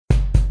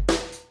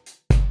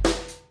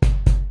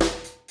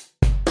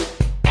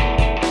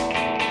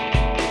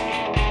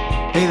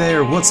Hey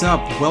there, what's up?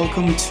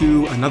 Welcome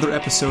to another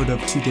episode of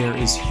To Dare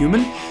is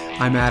Human.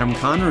 I'm Adam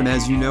Connor, and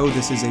as you know,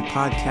 this is a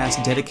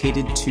podcast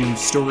dedicated to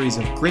stories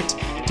of grit,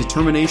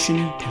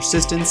 determination,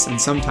 persistence, and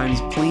sometimes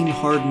plain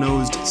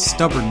hard-nosed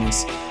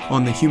stubbornness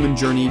on the human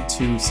journey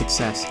to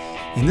success.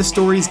 And this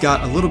story's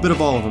got a little bit of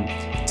all of them.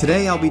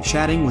 Today I'll be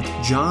chatting with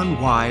John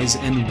Wise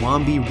and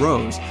Wambi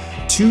Rose,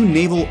 two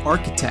naval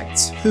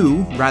architects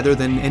who, rather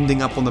than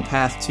ending up on the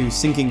path to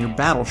sinking your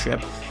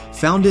battleship,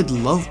 founded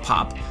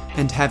Lovepop,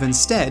 and have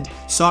instead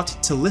sought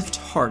to lift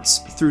hearts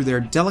through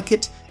their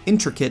delicate,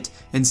 intricate,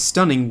 and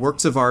stunning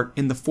works of art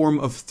in the form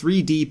of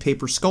 3D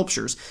paper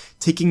sculptures,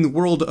 taking the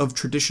world of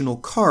traditional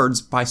cards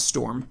by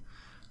storm.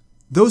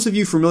 Those of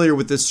you familiar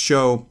with this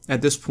show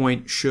at this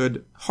point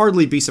should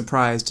hardly be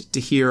surprised to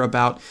hear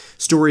about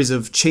stories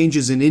of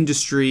changes in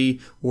industry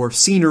or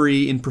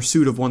scenery in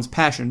pursuit of one's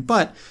passion,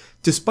 but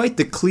despite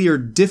the clear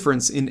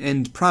difference in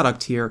end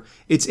product here,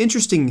 it's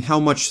interesting how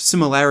much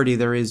similarity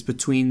there is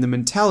between the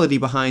mentality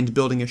behind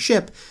building a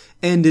ship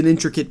and an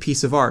intricate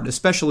piece of art,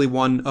 especially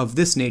one of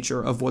this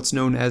nature, of what's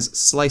known as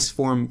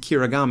slice-form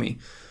kirigami.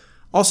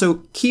 Also,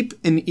 keep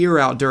an ear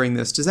out during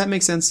this. Does that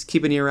make sense?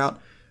 Keep an ear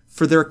out?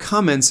 For their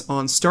comments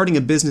on starting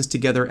a business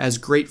together as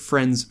great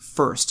friends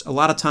first. A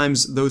lot of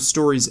times those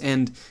stories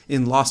end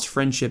in lost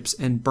friendships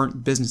and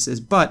burnt businesses,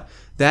 but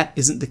that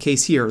isn't the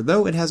case here,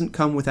 though it hasn't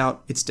come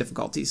without its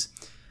difficulties.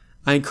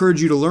 I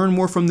encourage you to learn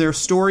more from their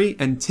story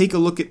and take a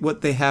look at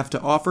what they have to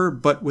offer,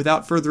 but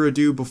without further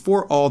ado,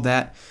 before all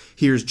that,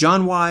 here's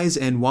John Wise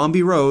and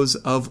Wambi Rose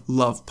of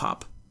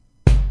Lovepop.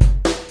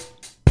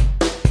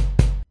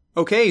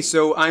 Okay,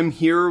 so I'm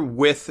here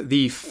with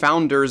the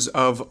founders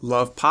of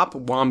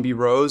Lovepop, Wambi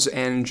Rose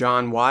and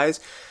John Wise.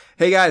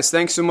 Hey guys,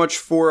 thanks so much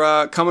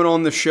for coming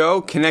on the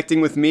show,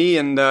 connecting with me,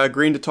 and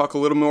agreeing to talk a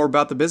little more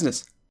about the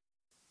business.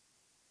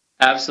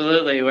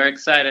 Absolutely, we're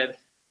excited.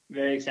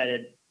 Very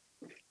excited.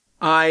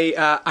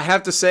 I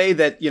have to say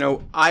that,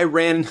 I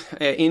ran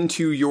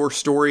into your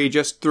story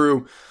just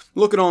through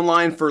looking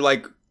online for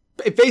I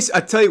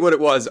tell you what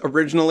it was.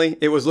 Originally,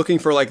 it was looking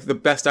for the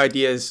best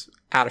ideas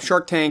out of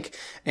Shark Tank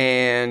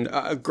and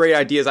great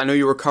ideas. I know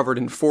you were covered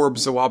in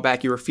Forbes a while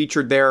back. You were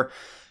featured there.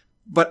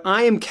 But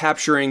I am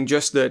capturing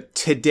just the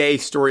today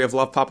story of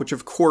Lovepop, which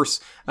of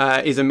course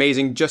is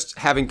amazing. Just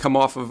having come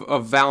off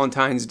of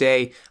Valentine's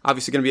Day,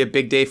 obviously going to be a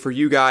big day for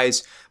you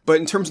guys. But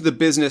in terms of the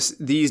business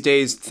these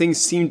days, things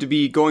seem to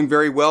be going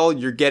very well.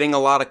 You're getting a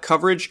lot of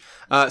coverage.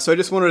 So I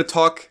just wanted to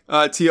talk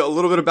to you a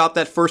little bit about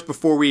that first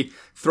before we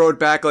throw it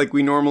back like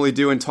we normally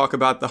do and talk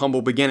about the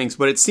humble beginnings.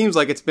 But it seems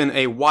like it's been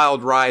a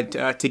wild ride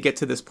to get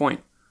to this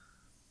point.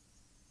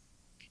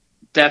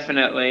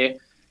 Definitely.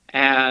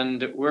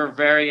 And we're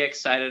very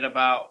excited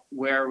about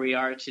where we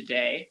are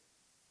today,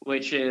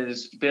 which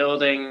is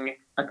building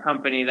a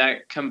company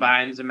that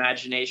combines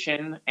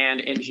imagination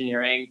and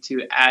engineering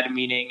to add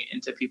meaning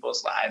into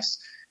people's lives.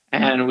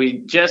 And we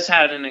just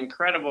had an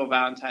incredible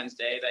Valentine's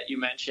Day that you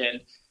mentioned.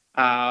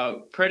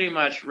 Pretty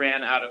much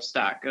ran out of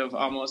stock of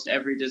almost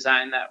every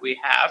design that we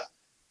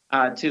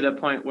have, to the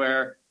point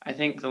where I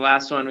think the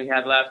last one we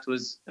had left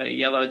was a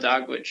yellow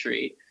dogwood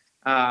tree.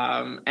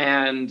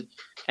 And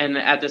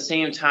at the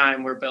same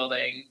time, we're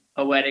building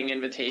a wedding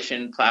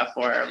invitation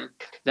platform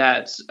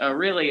that's a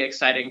really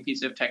exciting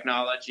piece of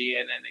technology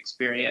and an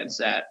experience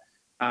that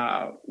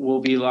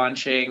we'll be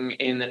launching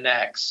in the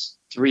next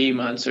 3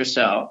 months or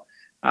so,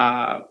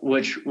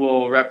 which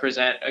will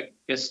represent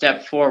a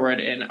step forward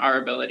in our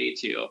ability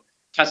to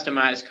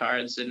customize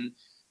cards. And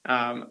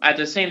at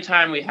the same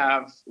time, we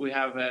have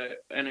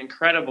an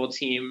incredible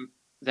team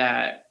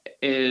that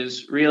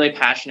is really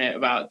passionate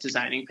about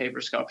designing paper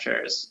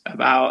sculptures,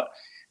 about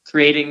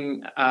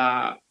creating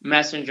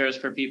messengers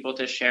for people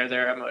to share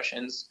their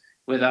emotions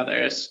with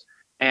others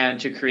and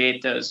to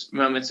create those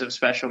moments of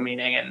special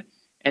meaning.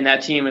 And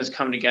that team has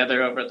come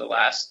together over the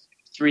last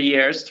 3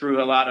 years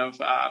through a lot of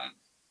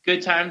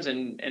good times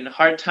and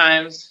hard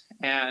times,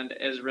 and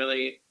is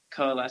really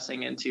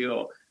coalescing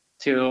into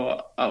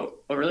a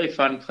really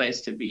fun place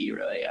to be,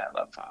 really, at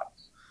Lovepop.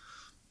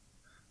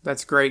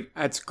 That's great.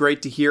 That's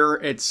great to hear.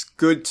 It's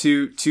good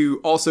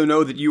to also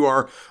know that you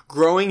are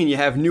growing and you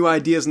have new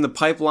ideas in the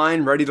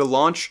pipeline ready to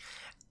launch.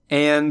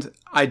 And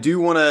I do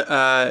want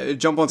to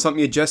jump on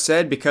something you just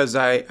said, because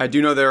I do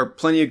know there are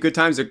plenty of good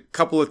times, a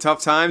couple of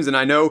tough times. And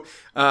I know,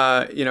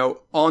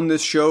 on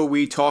this show,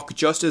 we talk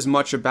just as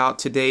much about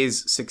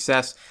today's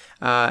success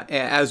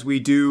as we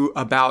do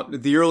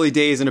about the early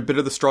days and a bit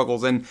of the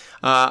struggles. And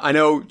I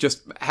know,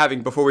 just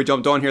before we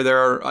jumped on here, there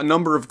are a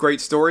number of great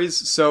stories.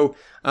 So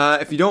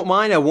if you don't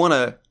mind, I want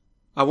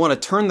to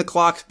turn the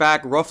clocks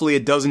back roughly a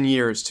dozen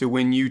years to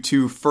when you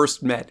two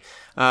first met.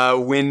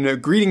 When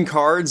greeting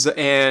cards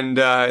and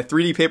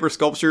 3D paper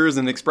sculptures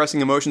and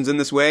expressing emotions in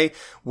this way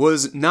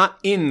was not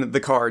in the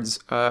cards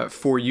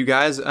for you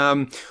guys.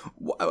 Why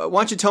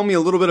don't you tell me a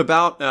little bit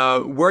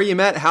about where you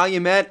met, how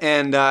you met,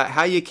 and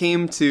how you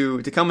came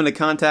to come into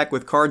contact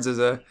with cards as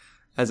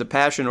a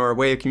passion or a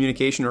way of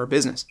communication or a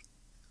business?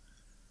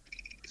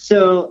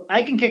 So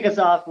I can kick us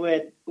off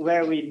with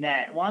where we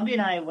met. Wambi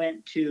and I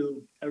went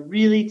to a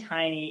really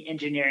tiny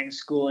engineering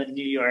school in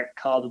New York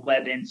called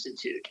Webb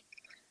Institute.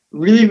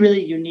 Really,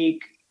 really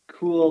unique,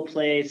 cool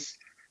place.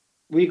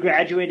 We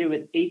graduated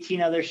with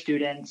 18 other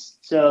students.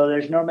 So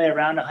there's normally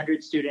around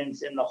 100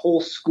 students in the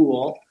whole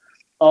school,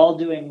 all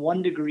doing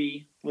one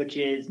degree, which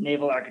is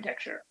naval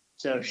architecture,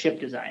 so ship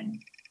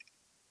design.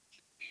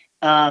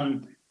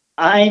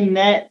 I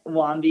met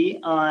Wambi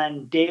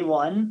on day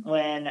one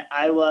when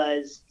it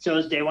was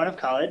day one of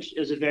college. It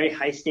was a very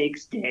high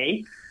stakes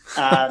day.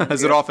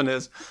 As it often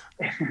is.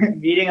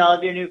 Meeting all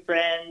of your new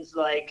friends,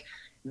 like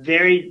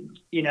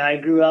I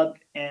grew up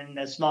in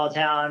a small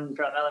town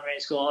from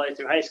elementary school all the way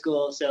through high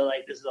school. So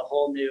like, this is a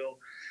whole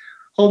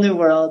new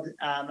world.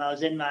 I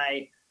was in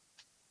my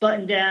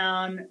button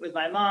down with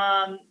my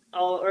mom,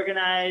 all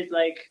organized,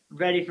 like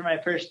ready for my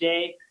first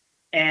day.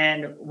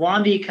 And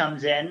Wambi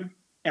comes in.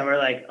 And we're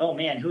like, oh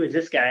man, who is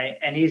this guy?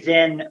 And he's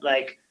in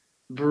like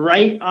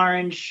bright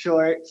orange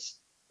shorts,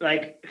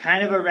 like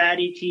kind of a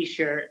ratty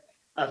t-shirt,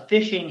 a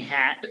fishing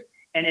hat,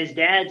 and his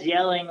dad's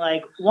yelling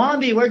like,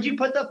 Wambi, where'd you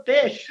put the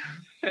fish?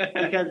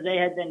 Because they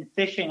had been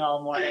fishing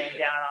all morning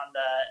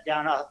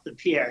down off the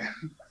pier.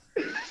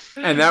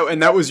 And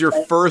that was your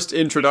first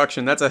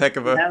introduction. That's a heck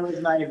of a... That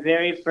was my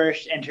very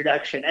first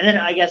introduction. And then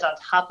I guess on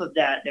top of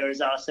that, there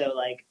was also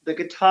like the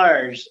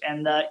guitars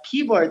and the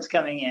keyboards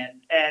coming in,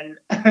 and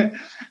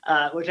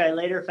which I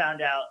later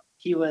found out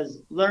he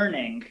was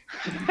learning.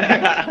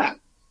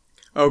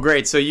 Oh,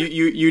 great! So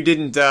you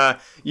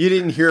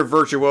didn't hear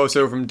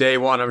virtuoso from day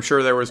one. I'm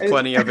sure there was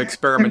plenty of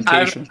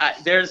experimentation.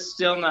 There's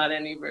still not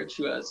any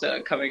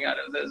virtuoso coming out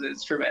of those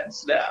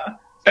instruments now.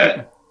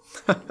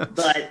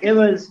 But it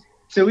was...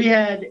 So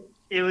it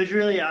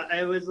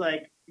was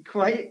like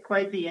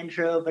quite the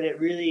intro, but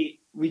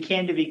we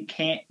came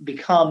to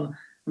become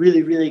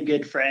really, really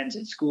good friends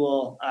at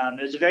school.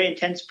 It was a very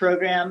intense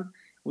program.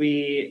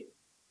 We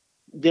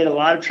did a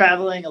lot of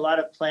traveling, a lot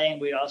of playing.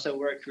 We also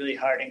worked really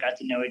hard and got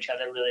to know each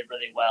other really,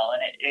 really well.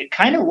 And it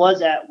kind of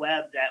was at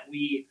Webb that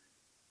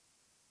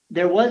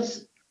there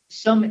was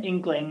some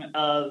inkling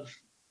of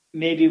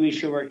maybe we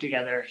should work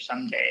together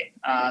someday.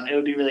 It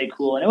would be really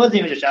cool. And it wasn't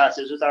even just us.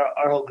 It was with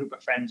our whole group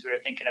of friends. We were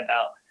thinking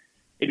about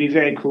it'd be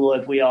very cool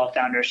if we all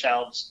found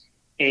ourselves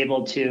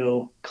able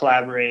to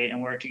collaborate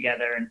and work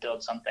together and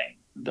build something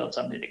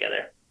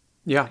together.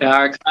 Yeah.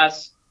 Our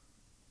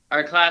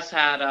class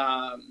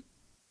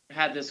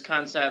had this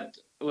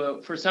concept.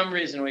 Well, for some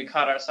reason, we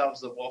called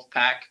ourselves the Wolf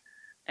Pack.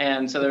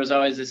 And so there was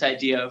always this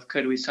idea of,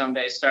 could we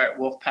someday start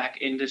Wolf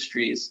Pack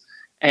Industries?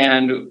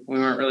 And we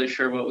weren't really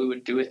sure what we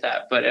would do with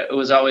that, but it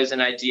was always an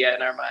idea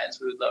in our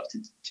minds. We would love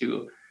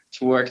to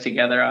work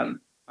together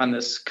on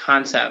this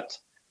concept.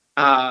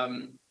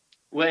 When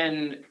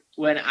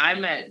I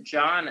met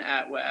John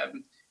at Webb,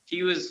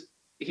 he was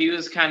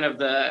kind of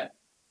the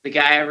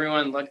guy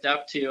everyone looked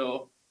up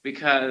to,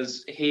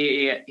 because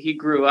he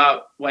grew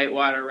up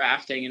whitewater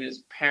rafting, and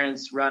his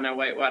parents run a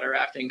whitewater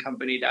rafting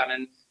company down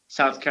in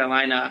South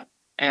Carolina.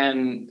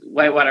 And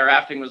whitewater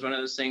rafting was one of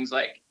those things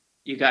like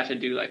you got to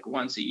do like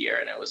once a year,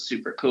 and it was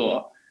super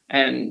cool.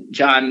 And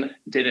John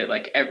did it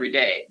like every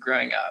day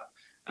growing up.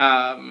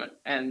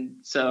 And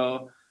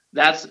so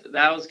that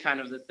was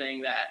kind of the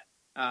thing that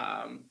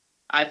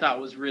I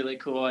thought was really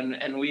cool.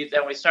 And we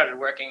started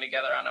working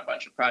together on a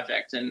bunch of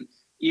projects. And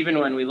even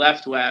when we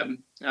left Webb,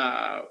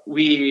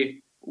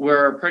 we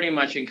were pretty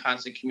much in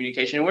constant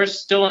communication. We're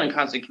still in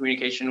constant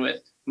communication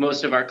with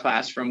most of our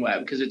class from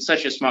Webb, because it's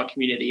such a small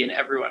community and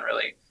everyone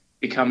really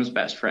becomes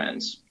best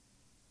friends.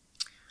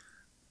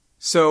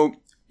 So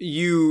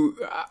you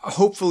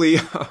hopefully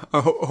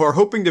are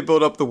hoping to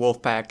build up the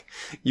Wolf Pack.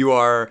 You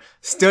are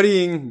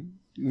studying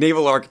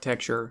naval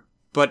architecture,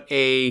 but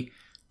a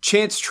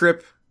chance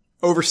trip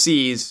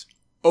overseas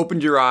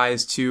opened your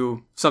eyes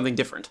to something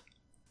different.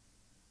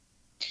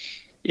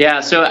 Yeah.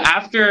 So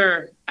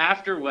after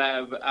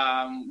Webb,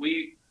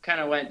 we kind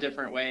of went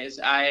different ways.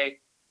 I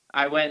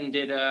went and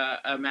did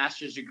a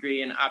master's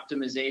degree in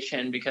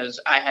optimization because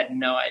I had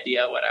no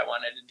idea what I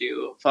wanted to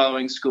do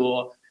following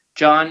school.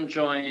 John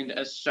joined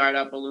a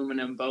startup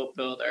aluminum boat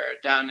builder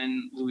down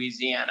in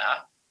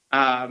Louisiana,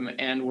 and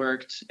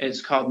it's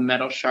called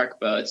Metal Shark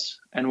Boats,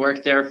 and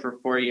worked there for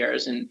 4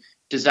 years and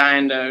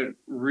designed a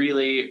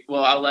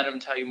I'll let him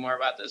tell you more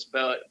about this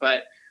boat,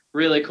 but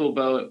really cool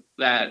boat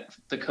that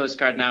the Coast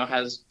Guard now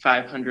has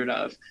 500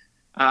 of.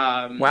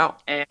 Wow.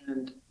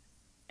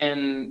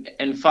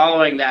 And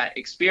following that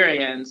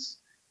experience,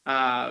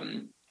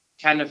 kind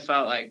of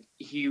felt like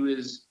he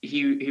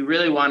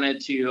really wanted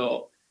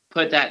to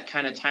put that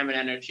kind of time and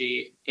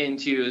energy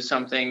into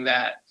something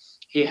that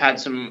he had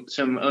some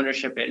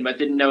ownership in, but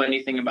didn't know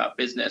anything about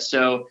business.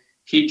 So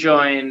he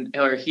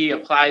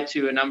applied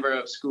to a number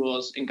of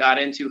schools and got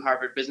into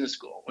Harvard Business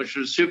School, which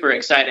was super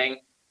exciting.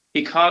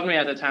 He called me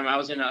at the time. I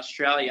was in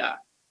Australia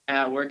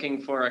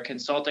working for a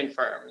consulting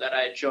firm that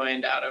I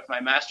joined out of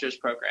my master's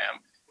program.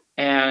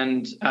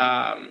 And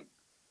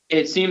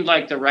it seemed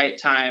like the right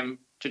time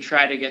to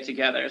try to get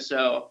together.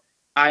 So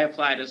I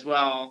applied as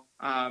well,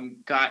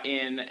 got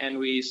in, and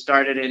we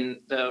started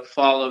in the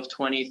fall of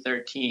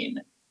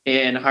 2013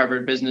 in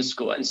Harvard Business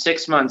School. And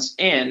 6 months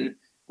in,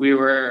 we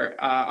were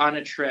on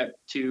a trip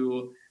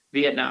to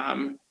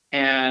Vietnam,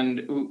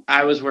 and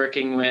I was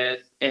working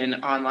with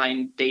an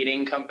online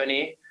dating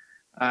company.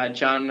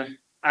 John?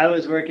 I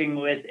was working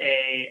with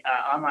a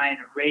online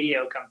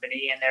radio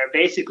company, and they're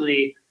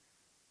basically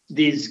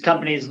these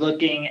companies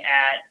looking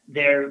at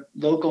their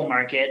local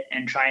market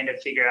and trying to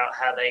figure out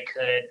how they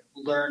could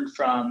learn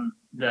from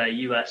the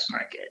U.S.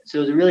 market. So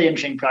it was a really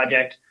interesting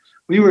project.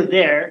 We were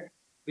there.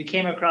 We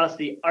came across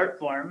the art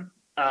form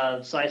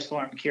of slice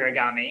form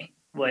kirigami,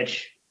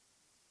 which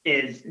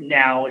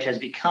has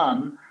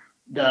become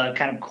the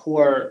kind of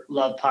core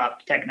Love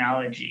Pop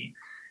technology.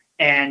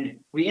 And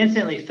we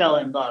instantly fell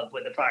in love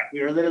with the product. We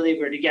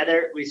were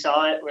together. We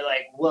saw it. We're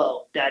like,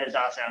 whoa, that is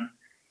awesome.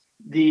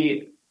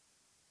 We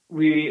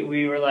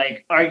were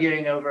like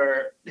arguing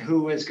over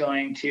who was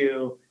going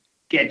to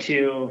get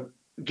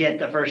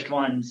the first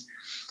ones.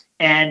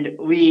 And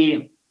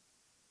we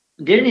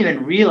didn't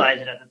even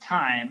realize it at the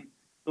time,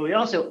 but we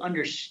also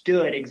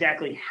understood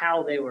exactly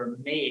how they were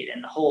made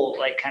and the whole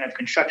like kind of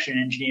construction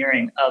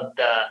engineering of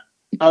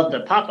the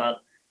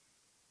pop-up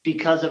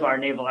because of our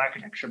naval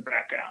architecture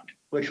background,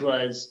 which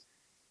was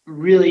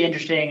really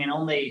interesting. And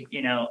only,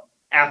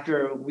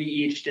 after we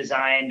each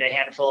designed a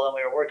handful and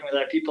we were working with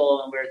other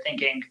people and we were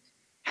thinking,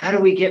 how do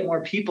we get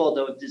more people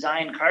to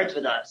design cards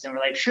with us? And we're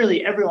like,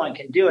 surely everyone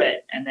can do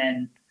it. And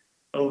then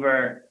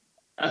over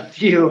a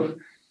few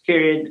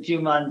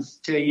months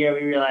to a year,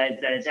 we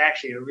realized that it's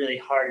actually a really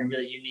hard and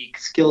really unique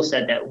skill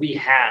set that we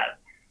have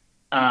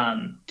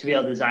to be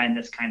able to design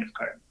this kind of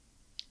card.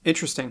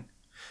 Interesting.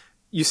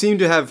 You seem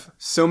to have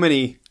so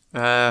many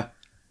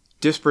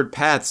disparate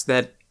paths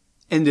that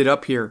ended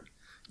up here.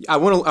 I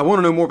want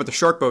to know more about the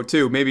shark boat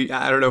too. Maybe,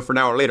 I don't know, for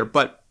now or later,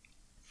 but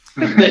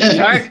the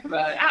shark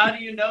boat. How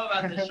do you know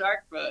about the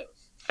shark boat?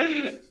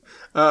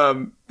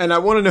 And I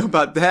want to know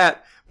about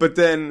that, but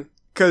then,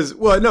 because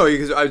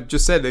I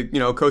just said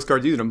that, Coast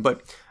Guard's using them,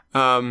 but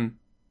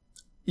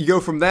you go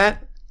from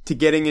that to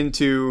getting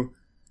into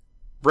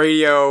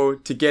radio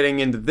to getting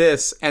into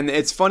this, and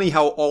it's funny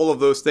how all of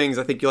those things,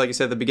 I think, like you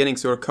said at the beginning,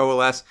 sort of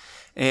coalesce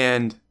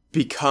and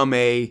become,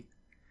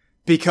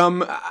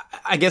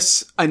 I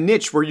guess, a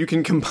niche where you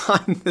can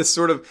combine this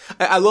sort of...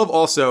 I love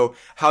also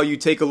how you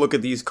take a look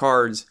at these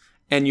cards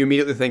and you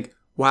immediately think,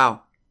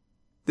 wow,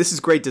 this is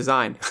great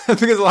design.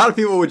 Because a lot of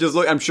people would just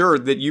look... I'm sure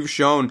that you've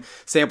shown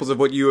samples of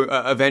what you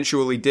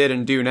eventually did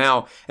and do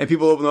now, and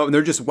people open up and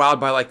they're just wowed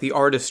by like the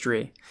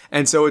artistry.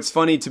 And so it's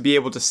funny to be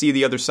able to see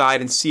the other side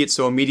and see it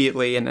so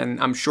immediately, and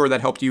I'm sure that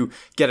helped you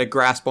get a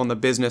grasp on the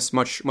business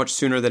much, much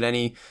sooner than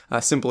any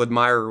simple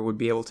admirer would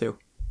be able to.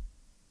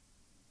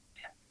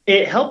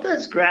 It helped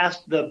us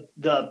grasp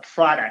the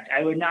product.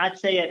 I would not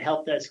say it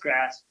helped us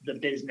grasp the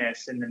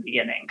business in the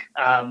beginning,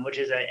 which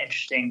is an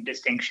interesting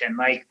distinction.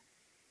 Like,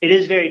 it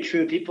is very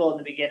true. People in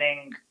the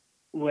beginning,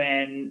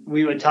 when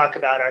we would talk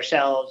about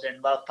ourselves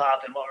and Love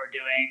Pop and what we're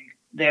doing,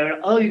 they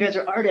would, oh, you guys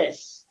are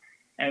artists.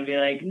 And we'd be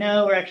like,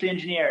 no, we're actually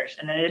engineers.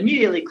 And then it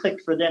immediately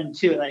clicked for them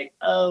too. Like,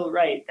 oh,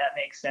 right, that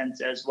makes sense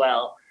as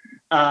well.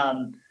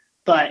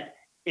 But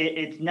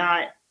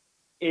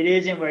it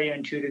isn't where you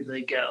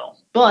intuitively go.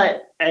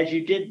 But as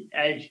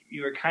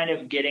you were kind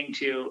of getting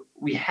to,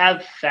 we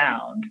have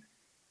found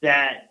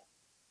that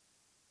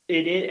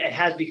it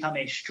has become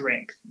a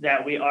strength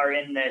that we are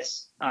in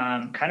this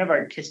kind of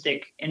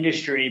artistic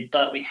industry,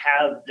 but we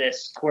have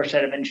this core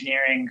set of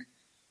engineering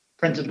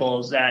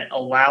principles that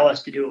allow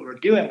us to do what we're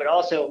doing, but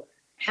also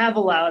have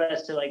allowed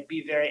us to like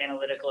be very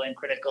analytical and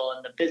critical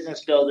in the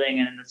business building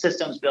and in the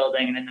systems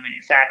building and in the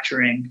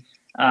manufacturing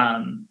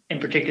in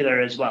particular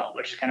as well,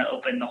 which kind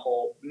of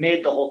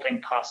made the whole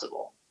thing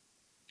possible.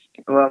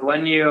 Well,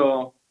 when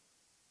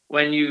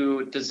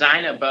you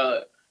design a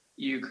boat,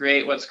 you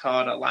create what's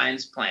called a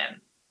lines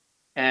plan.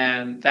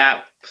 And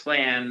that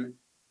plan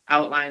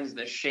outlines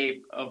the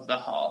shape of the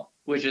hull,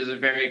 which is a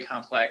very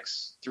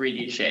complex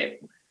 3D shape.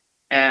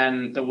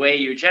 And the way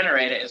you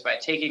generate it is by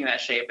taking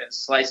that shape and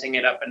slicing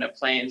it up into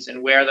planes,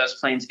 and where those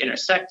planes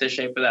intersect the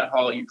shape of that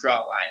hull, you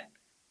draw a line.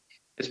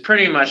 It's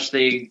pretty much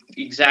the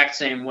exact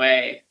same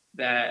way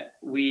that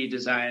we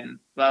design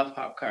Love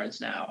Pop cards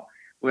now,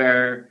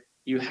 where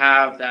you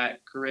have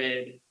that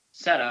grid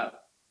set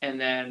up and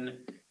then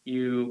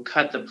you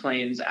cut the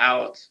planes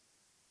out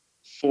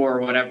for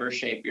whatever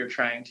shape you're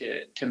trying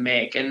to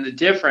make. And the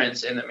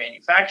difference in the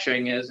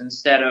manufacturing is,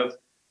 instead of,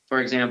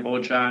 for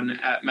example, John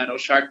at Metal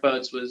Shark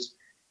Boats was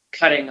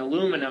cutting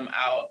aluminum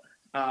out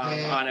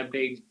on a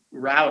big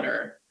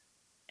router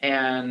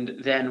and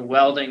then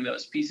welding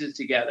those pieces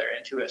together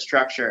into a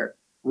structure,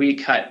 we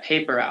cut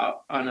paper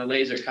out on a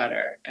laser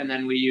cutter, and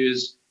then we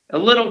use a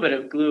little bit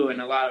of glue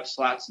and a lot of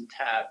slots and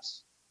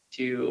tabs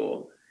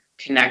to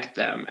connect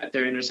them at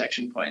their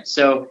intersection points.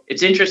 So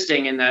it's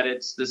interesting in that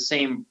it's the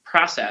same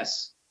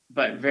process,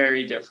 but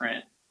very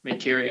different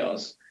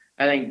materials.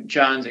 I think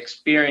John's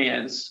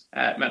experience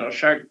at Metal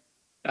Shark,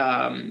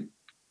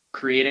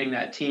 creating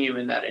that team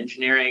and that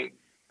engineering,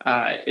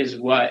 is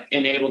what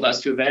enabled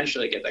us to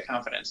eventually get the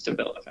confidence to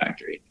build a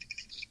factory.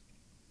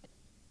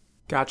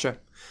 Gotcha.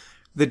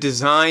 The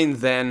design,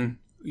 then,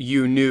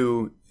 you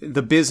knew,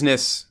 the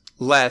business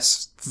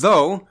less,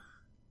 though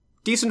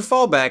decent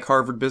fallback,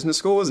 Harvard Business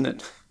School, isn't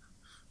it?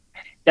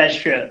 That's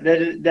true.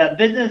 The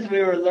business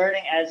we were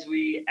learning as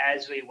we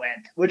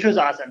went, which was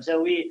awesome.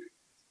 So we,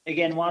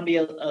 again, Wambi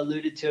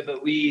alluded to it,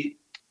 but we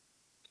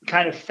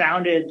kind of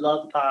founded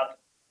Love Pop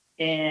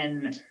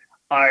in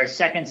our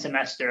second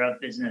semester of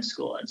business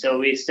school. And so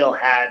we still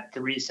had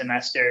 3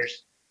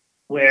 semesters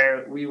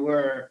where we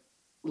were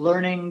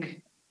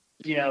learning,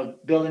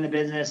 building the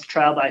business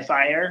trial by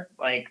fire,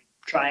 like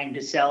trying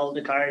to sell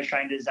the cars,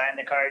 trying to design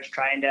the cars,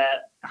 trying to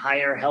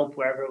hire help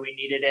wherever we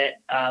needed it,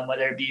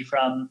 whether it be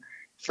from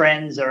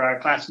friends or our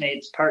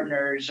classmates,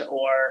 partners,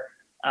 or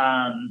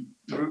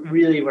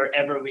really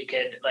wherever we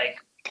could like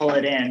pull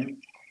it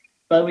in.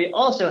 But we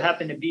also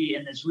happen to be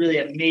in this really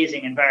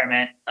amazing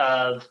environment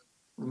of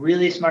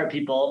really smart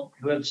people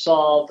who have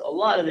solved a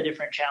lot of the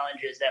different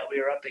challenges that we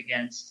were up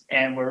against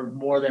and were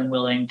more than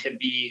willing to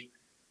be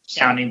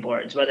sounding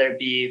boards, whether it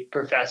be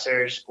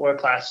professors or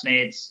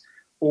classmates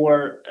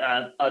or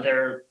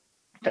other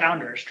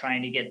founders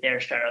trying to get their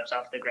startups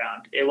off the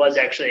ground. It was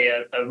actually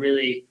a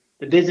really,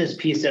 the business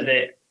piece of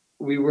it,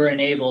 we were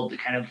enabled to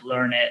kind of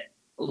learn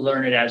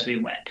it as we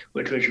went,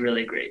 which was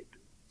really great.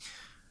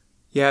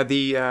 Yeah,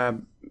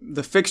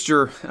 the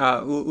fixture,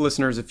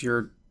 listeners, if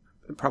you're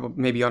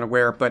probably maybe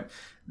unaware, but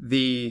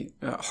the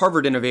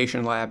Harvard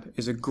Innovation Lab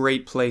is a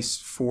great place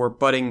for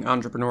budding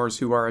entrepreneurs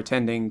who are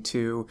attending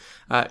to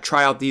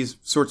try out these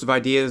sorts of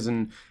ideas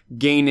and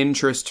gain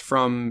interest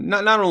from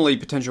not only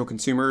potential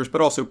consumers,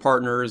 but also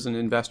partners and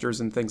investors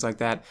and things like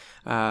that.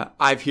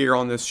 I've here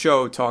on this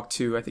show talked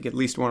to, I think, at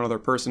least one other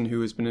person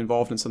who has been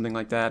involved in something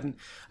like that. And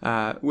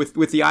with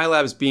the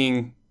iLabs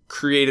being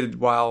created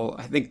while,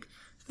 I think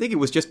it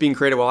was just being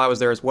created while I was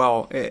there as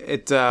well,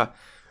 it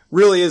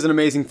really is an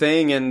amazing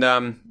thing.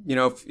 And,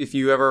 if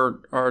you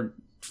ever are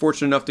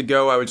fortunate enough to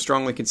go, I would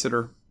strongly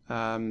consider,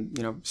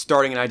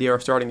 starting an idea or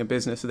starting a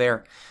business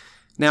there.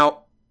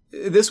 Now,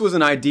 this was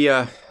an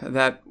idea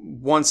that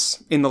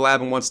once in the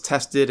lab and once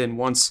tested and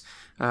once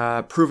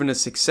proven a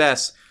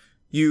success,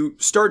 you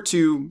start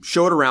to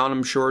show it around,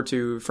 I'm sure,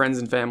 to friends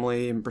and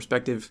family and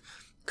prospective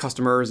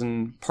customers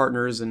and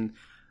partners. And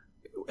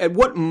at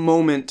what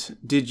moment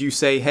did you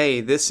say, hey,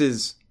 this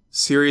is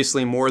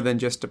seriously more than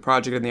just a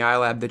project in the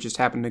iLab that just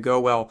happened to go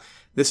well?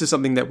 This is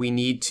something that we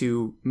need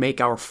to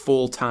make our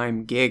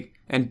full-time gig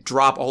and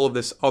drop all of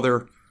these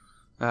other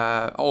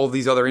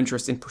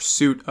interests in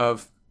pursuit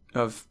of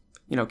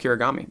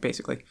Kirigami,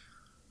 basically.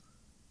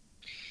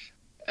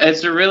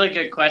 It's a really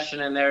good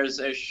question, and there's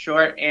a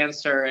short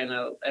answer and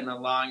a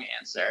long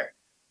answer.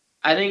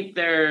 I think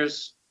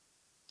there's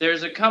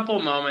a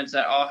couple moments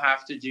that all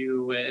have to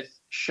do with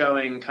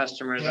showing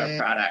customers our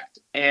product.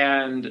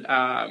 And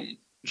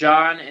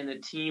John and the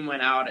team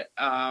went out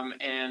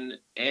and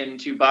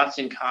into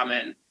Boston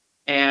Common,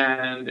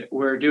 and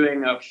we're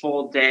doing a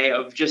full day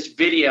of just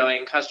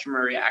videoing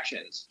customer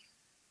reactions.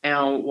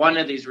 And one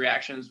of these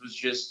reactions was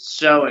just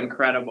so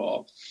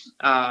incredible,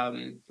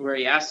 where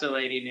he asked a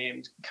lady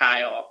named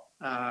Kyle,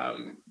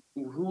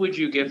 who would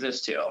you give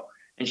this to?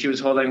 And she was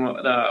holding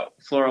the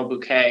floral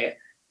bouquet,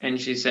 and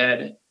she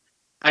said,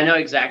 I know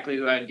exactly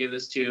who I'd give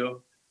this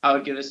to. I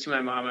would give this to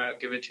my mom. I would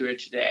give it to her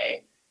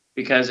today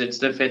because it's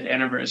the 5th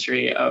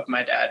anniversary of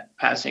my dad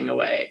passing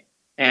away,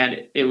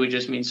 and it would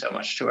just mean so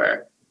much to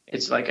her.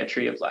 It's like a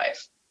tree of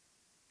life.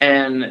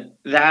 And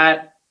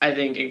that, I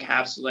think,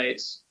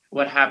 encapsulates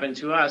what happened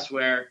to us,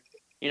 where,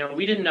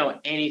 we didn't know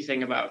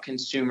anything about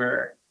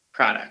consumer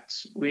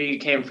products. We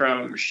came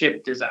from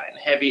ship design,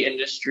 heavy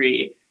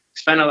industry,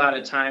 spent a lot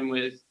of time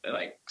with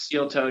like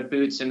steel-toed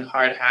boots and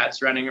hard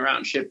hats running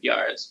around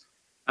shipyards,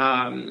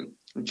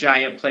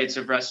 giant plates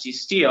of rusty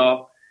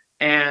steel.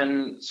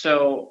 And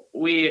so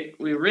we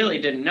really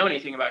didn't know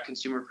anything about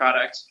consumer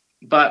products,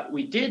 but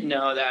we did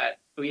know that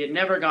we had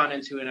never gone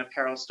into an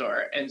apparel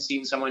store and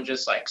seen someone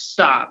just like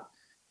stop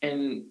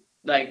and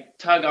like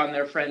tug on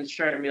their friend's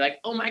shirt and be like,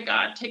 oh my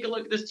God, take a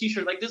look at this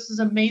t-shirt. Like, this is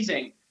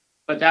amazing.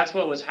 But that's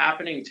what was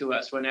happening to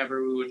us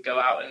whenever we would go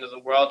out into the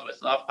world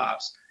with Love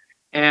Pops.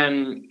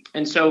 And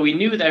so we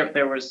knew that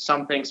there was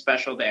something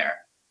special there.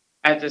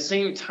 At the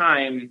same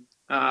time,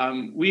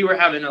 we were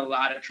having a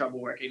lot of trouble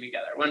working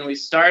together. When we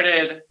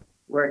started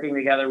working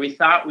together, we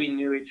thought we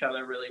knew each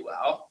other really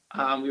well.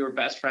 We were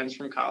best friends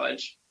from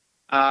college.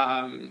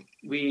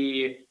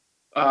 We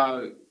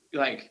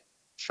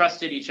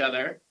trusted each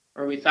other,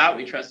 or we thought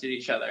we trusted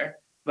each other.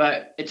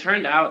 But it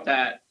turned out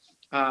that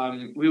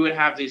we would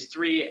have these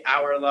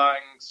 3-hour-long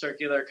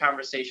circular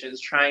conversations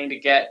trying to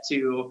get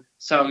to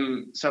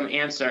some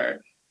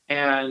answer.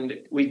 And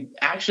we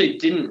actually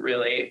didn't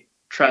really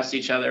trust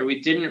each other.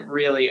 We didn't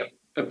really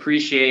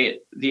appreciate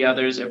the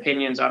other's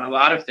opinions on a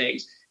lot of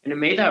things. And it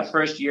made that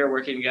first year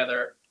working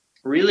together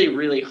really,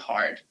 really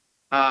hard,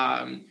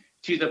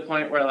 to the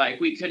point where like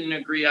we couldn't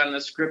agree on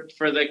the script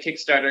for the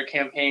Kickstarter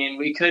campaign.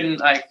 We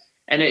couldn't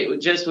and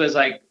it just was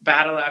like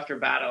battle after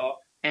battle.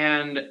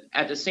 And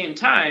at the same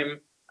time,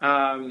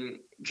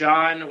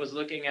 John was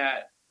looking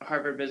at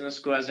Harvard Business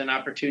School as an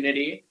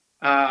opportunity,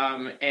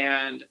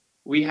 and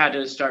we had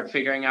to start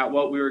figuring out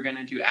what we were going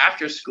to do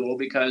after school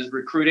because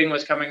recruiting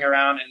was coming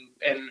around,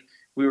 and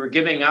we were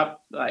giving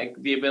up like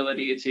the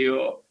ability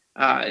to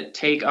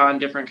take on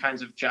different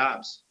kinds of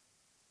jobs.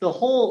 The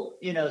whole,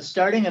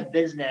 starting a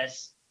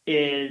business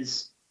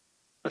is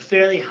a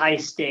fairly high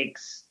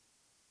stakes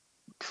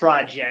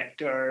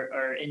project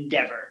or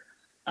endeavor.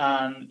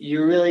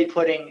 You're really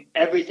putting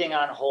everything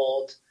on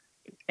hold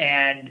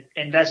and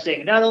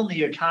investing not only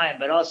your time,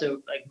 but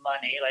also like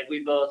money. Like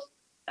we both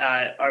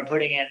are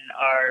putting in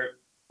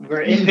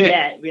we're in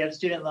debt. We have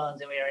student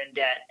loans and we are in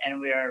debt, and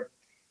we are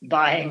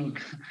buying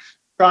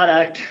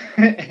product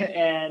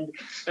and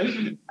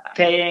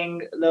paying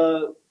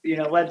the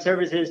web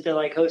services to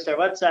like host our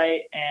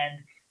website and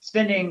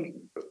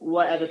spending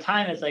what at the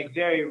time is like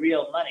very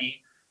real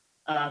money,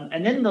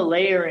 and then the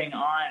layering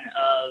on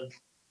of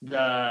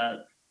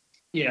the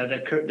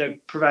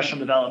professional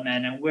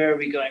development and where are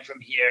we going from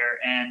here,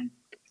 and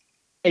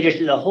it just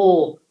the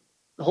whole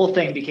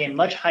thing became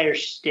much higher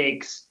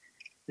stakes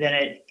than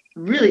it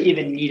really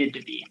even needed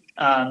to be,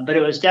 but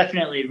it was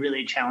definitely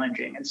really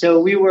challenging. And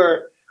so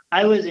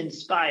I was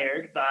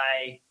inspired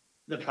by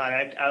the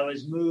product. I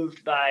was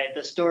moved by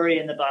the story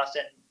in the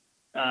Boston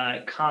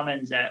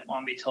Commons that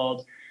won't be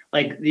told.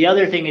 Like the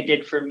other thing it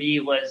did for me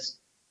was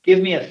give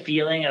me a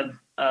feeling of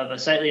a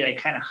slightly like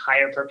kind of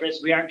higher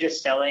purpose. We aren't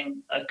just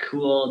selling a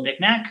cool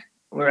knickknack.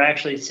 We're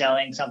actually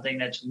selling something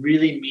that's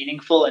really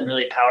meaningful and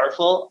really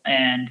powerful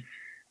and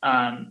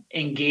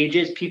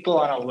engages people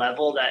on a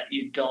level that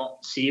you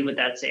don't see with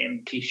that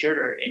same t-shirt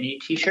or any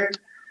t-shirt.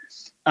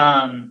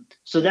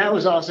 So that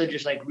was also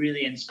just like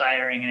really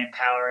inspiring and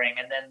empowering.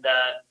 And then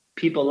the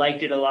people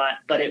liked it a lot,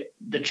 but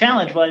the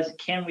challenge was,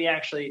 can we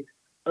actually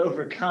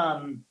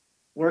overcome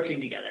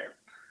working together?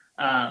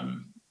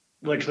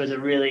 Which was a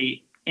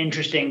really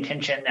interesting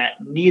tension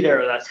that neither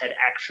of us had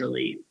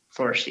actually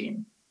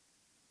foreseen.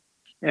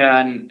 Yeah,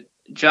 and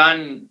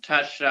John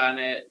touched on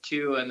it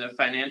too, and the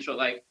financial,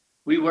 like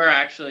we were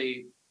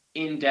actually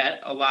in debt,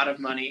 a lot of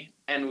money,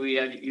 and we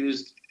had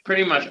used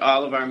pretty much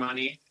all of our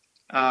money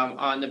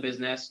on the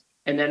business.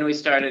 And then we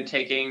started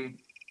taking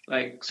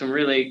like some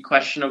really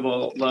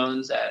questionable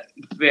loans at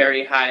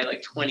very high,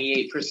 like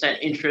 28%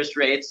 interest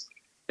rates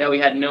that we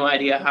had no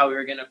idea how we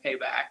were going to pay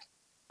back.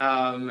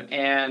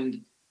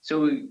 And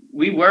so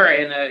we were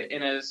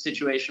in a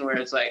situation where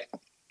it's like,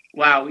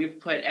 wow, we've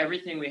put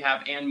everything we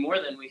have and more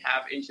than we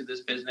have into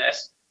this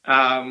business.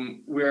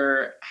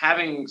 We're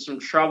having some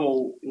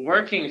trouble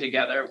working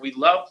together. We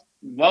love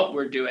what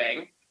we're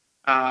doing,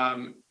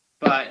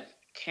 but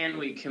can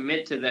we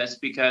commit to this?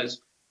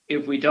 Because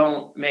if we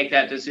don't make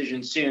that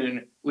decision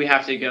soon, we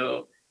have to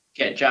go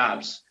get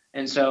jobs.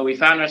 And so we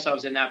found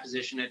ourselves in that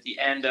position at the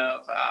end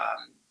of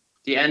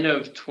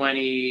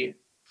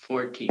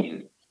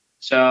 2014.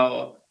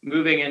 So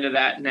moving into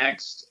that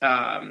next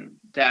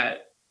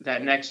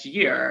that next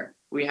year,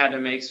 we had to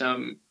make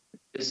some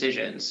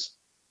decisions,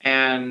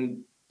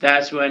 and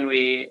that's when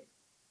we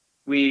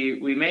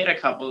made a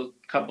couple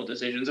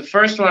decisions. The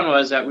first one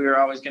was that we were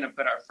always going to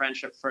put our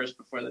friendship first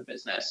before the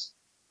business,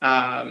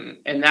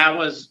 and that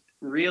was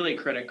really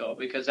critical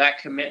because that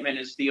commitment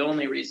is the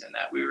only reason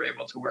that we were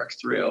able to work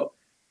through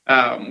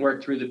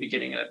the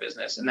beginning of the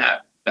business and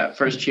that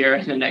first year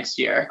and the next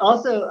year.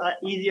 Also,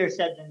 easier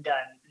said than done.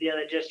 The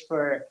other, just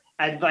for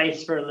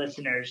advice for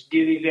listeners,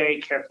 do be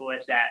very careful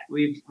with that.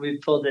 We've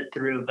pulled it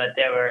through, but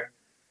there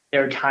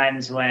were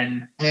times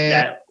when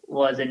that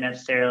wasn't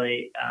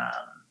necessarily.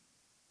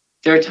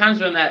 There are times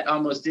when that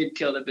almost did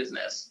kill the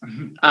business,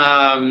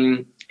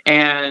 but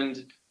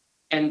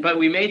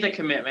we made the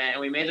commitment, and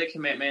we made the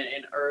commitment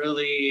in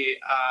early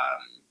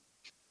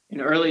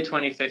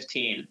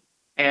 2015.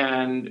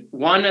 And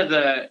one of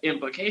the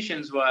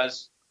implications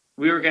was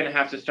we were going to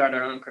have to start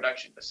our own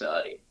production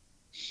facility.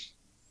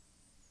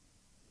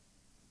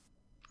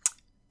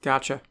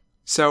 Gotcha.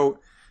 So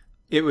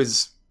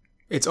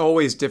it's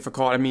always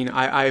difficult. I mean,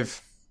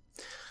 I've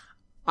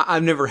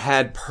never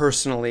had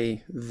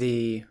personally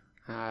the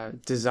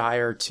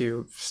desire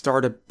to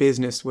start a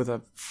business with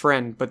a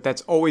friend, but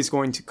that's always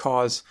going to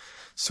cause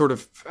sort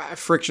of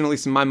friction, at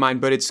least in my mind.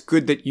 But it's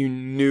good that you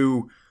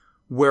knew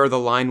where the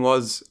line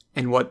was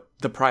and what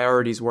the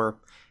priorities were.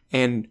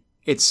 And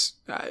it's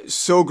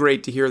so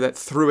great to hear that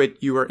through it,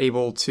 you were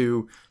able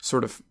to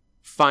sort of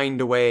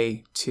find a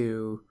way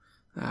to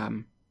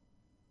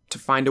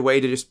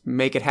just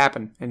make it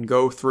happen and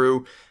go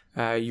through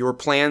your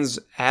plans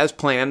as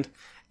planned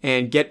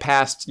and get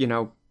past,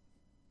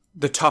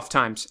 the tough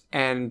times.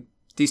 And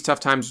these tough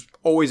times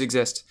always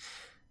exist.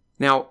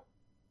 Now,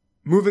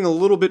 moving a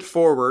little bit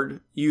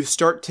forward, you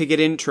start to get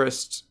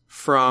interest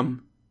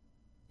from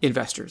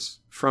investors,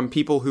 from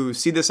people who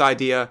see this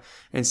idea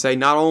and say,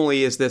 not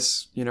only is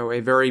this,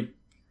 an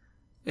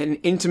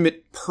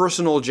intimate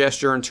personal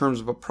gesture in terms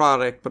of a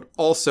product, but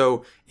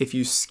also if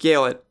you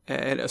scale it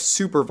at a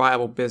super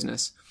viable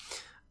business.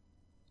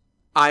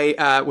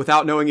 I,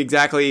 without knowing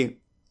exactly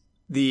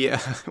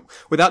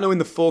without knowing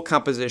the full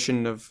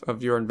composition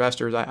of your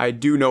investors, I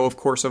do know, of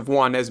course, of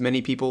one, as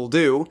many people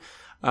do.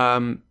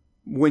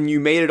 When you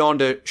made it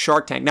onto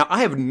Shark Tank, now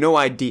I have no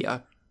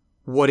idea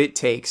what it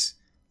takes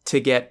to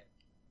get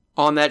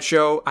on that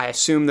show. I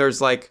assume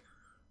there's like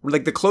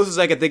the closest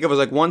I could think of was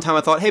like one time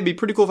I thought, hey, it'd be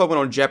pretty cool if I went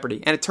on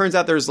Jeopardy. And it turns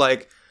out there's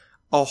like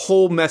a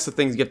whole mess of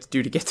things you have to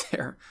do to get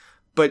there.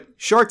 But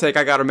Shark Tank,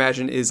 I gotta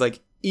imagine, is like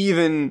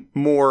even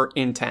more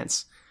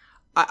intense.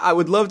 I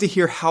would love to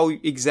hear how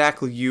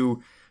exactly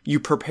you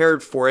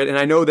prepared for it. And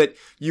I know that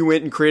you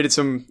went and created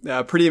some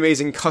pretty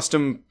amazing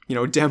custom,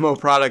 demo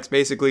products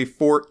basically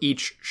for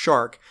each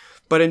shark.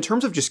 But in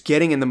terms of just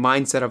getting in the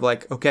mindset of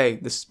like, okay,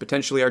 this is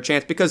potentially our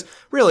chance, because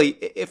really,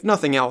 if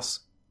nothing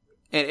else,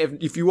 and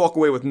if you walk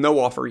away with no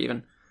offer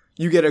even,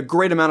 you get a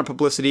great amount of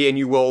publicity and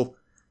you will,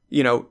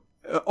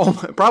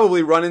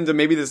 probably run into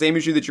maybe the same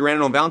issue that you ran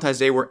into on Valentine's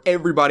Day where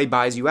everybody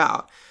buys you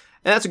out.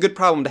 And that's a good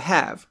problem to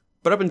have.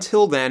 But up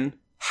until then,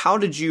 how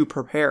did you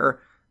prepare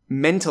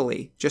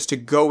mentally just to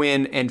go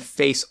in and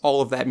face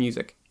all of that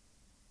music?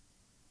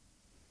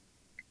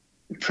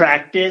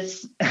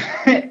 Practice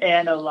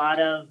and a lot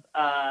of,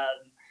 I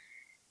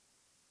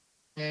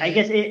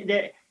guess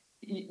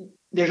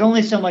there's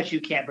only so much you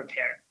can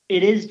prepare.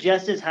 It is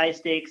just as high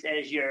stakes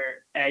as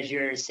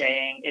you're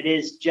saying. It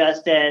is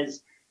just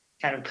as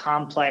kind of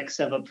complex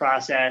of a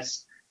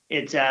process.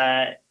 It's,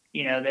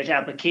 there's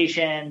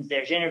applications,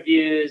 there's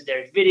interviews,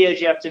 there's videos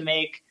you have to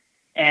make.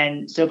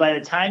 And so by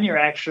the time you're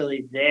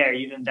actually there,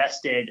 you've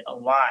invested a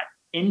lot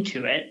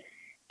into it.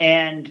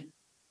 And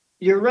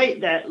you're right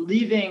that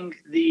leaving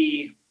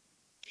the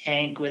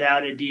tank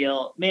without a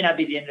deal may not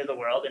be the end of the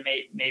world.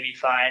 It may be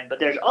fine, but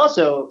there's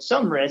also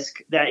some risk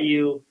that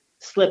you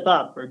slip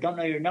up or don't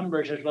know your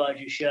numbers as well as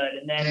you should.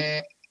 And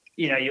then,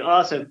 you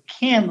also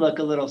can look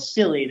a little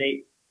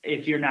silly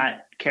if you're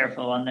not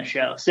careful on the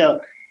show.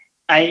 So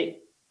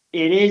it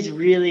was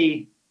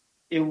really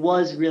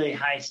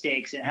high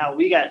stakes, and how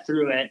we got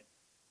through it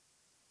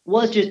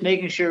was just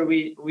making sure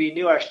we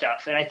knew our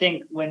stuff. And I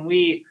think when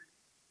we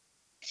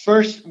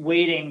first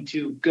waiting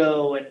to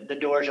go and the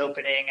doors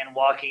opening and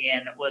walking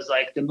in was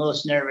like the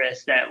most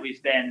nervous that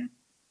we've been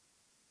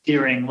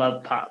during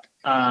Love Pop.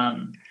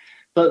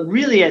 But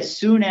really, as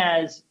soon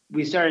as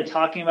we started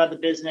talking about the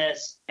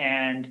business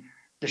and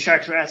the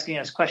sharks were asking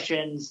us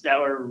questions that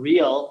were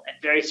real and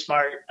very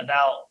smart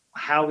about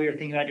how we were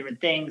thinking about different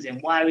things and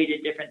why we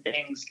did different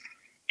things,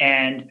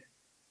 and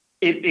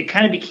it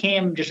kind of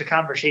became just a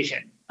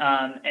conversation.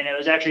 And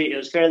it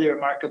was fairly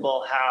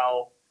remarkable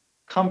how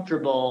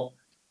comfortable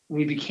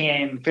we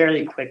became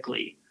fairly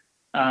quickly,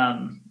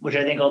 which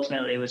I think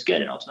ultimately was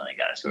good and ultimately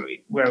got us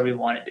where we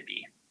wanted to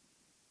be.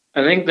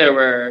 I think there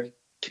were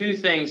two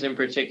things in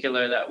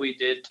particular that we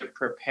did to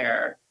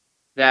prepare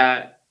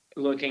that,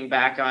 looking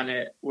back on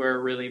it,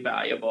 were really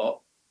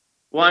valuable.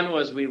 One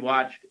was we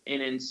watched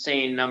an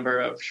insane number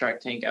of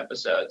Shark Tank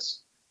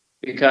episodes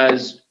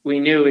because we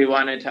knew we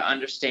wanted to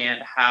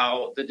understand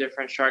how the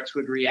different sharks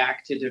would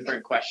react to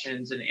different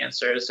questions and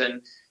answers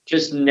and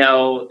just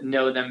know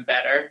them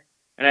better.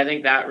 And I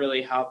think that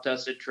really helped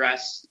us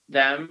address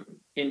them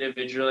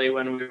individually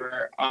when we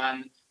were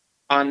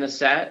on the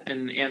set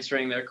and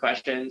answering their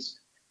questions.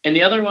 And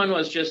the other one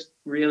was just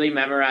really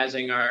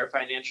memorizing our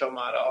financial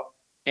model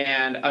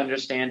and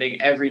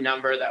understanding every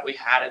number that we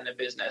had in the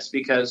business,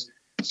 because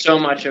so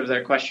much of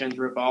their questions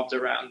revolved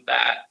around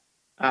that.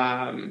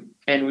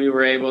 And we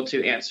were able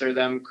to answer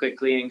them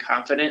quickly and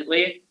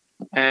confidently.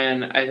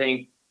 And I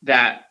think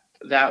that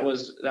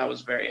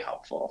was very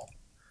helpful.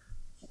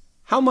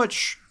 How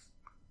much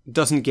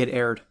doesn't get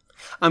aired?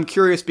 I'm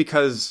curious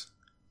because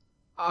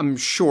I'm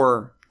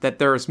sure that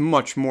there's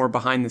much more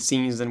behind the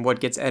scenes than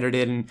what gets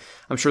edited, and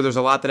I'm sure there's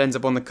a lot that ends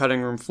up on the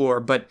cutting room floor.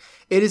 But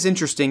it is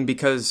interesting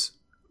because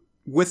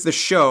with the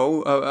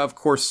show, of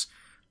course,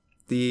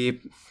 the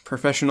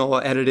professional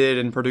edited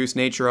and produced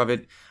nature of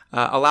it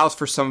allows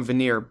for some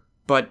veneer.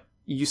 But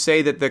you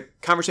say that the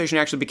conversation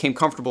actually became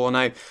comfortable,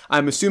 and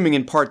I'm assuming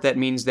in part that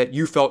means that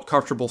you felt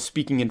comfortable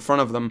speaking in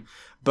front of them.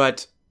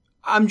 But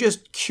I'm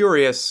just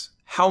curious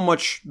how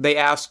much they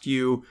asked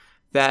you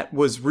that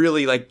was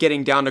really like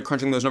getting down to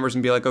crunching those numbers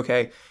and be like,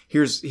 okay,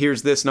 here's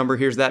this number,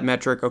 here's that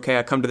metric. Okay,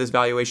 I come to this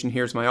valuation,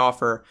 here's my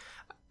offer.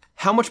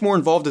 How much more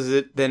involved is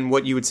it than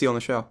what you would see on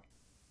the show?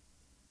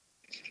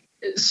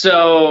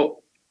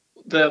 So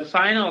the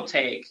final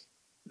take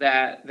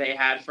that they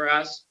had for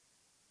us,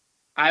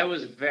 I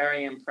was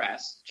very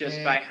impressed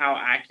just by how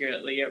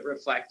accurately it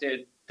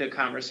reflected the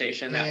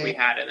conversation that we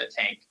had in the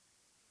tank.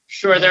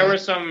 Sure, there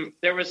was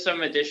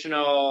some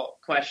additional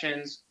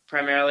questions,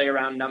 primarily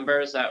around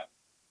numbers, that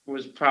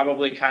was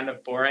probably kind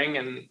of boring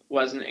and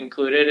wasn't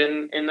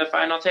included in the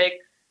final take.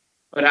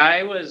 But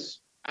I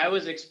was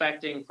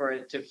expecting for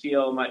it to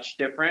feel much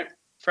different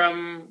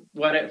from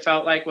what it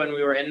felt like when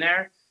we were in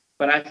there.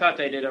 But I thought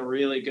they did a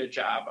really good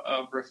job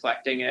of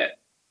reflecting it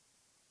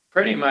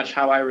pretty much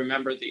how I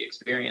remember the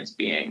experience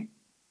being.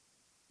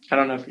 I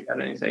don't know if you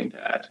had anything to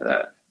add to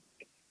that.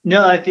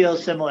 No, I feel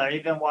similar.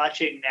 Even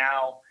watching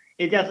now,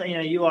 it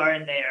definitely, you are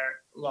in there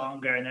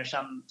longer and there's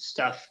some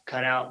stuff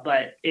cut out,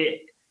 but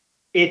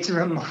it's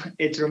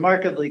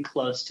remarkably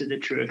close to the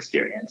true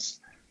experience.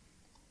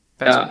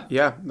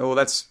 Yeah.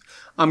 Well,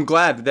 I'm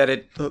glad that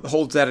it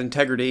holds that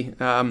integrity.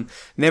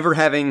 Never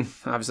having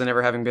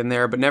been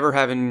there, but never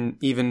having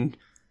even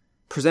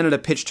presented a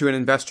pitch to an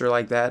investor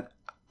like that,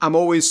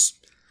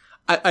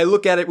 I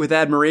look at it with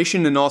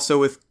admiration and also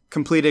with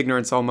complete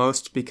ignorance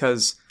almost,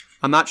 because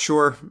I'm not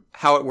sure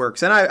how it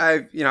works. And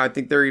I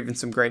think there are even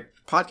some great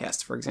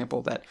podcasts, for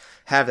example, that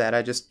have that.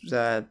 I just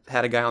had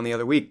a guy on the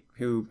other week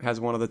who has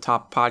one of the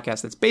top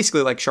podcasts that's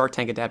basically like Shark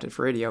Tank adapted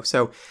for radio.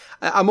 So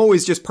I'm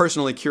always just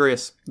personally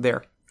curious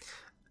there.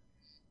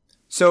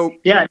 So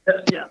yeah.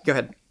 Go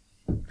ahead.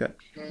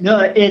 No,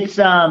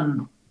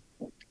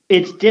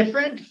 it's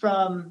different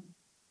from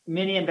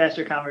many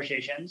investor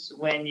conversations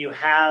when you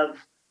have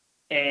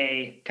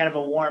a kind of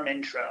a warm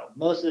intro.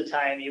 Most of the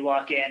time you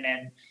walk in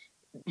and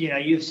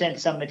you've sent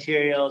some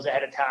materials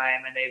ahead of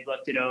time and they've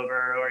looked it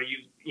over, or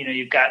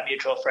you've got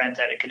mutual friends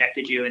that have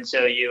connected you, and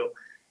so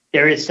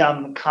there is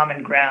some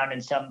common ground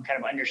and some kind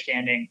of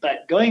understanding.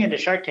 But going into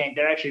Shark Tank,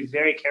 they're actually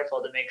very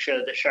careful to make sure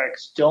that the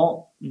sharks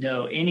don't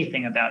know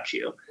anything about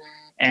you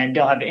and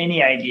don't have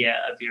any idea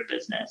of your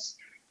business.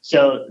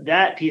 So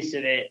that piece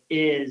of it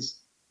is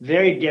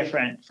very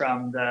different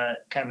from the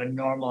kind of a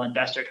normal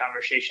investor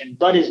conversation,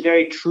 but is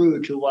very true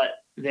to what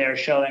they're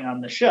showing on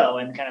the show,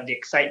 and kind of the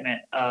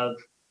excitement of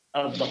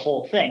the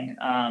whole thing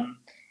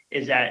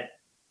is that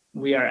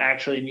we are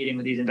actually meeting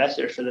with these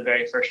investors for the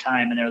very first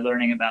time, and they're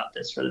learning about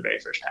this for the very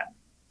first time.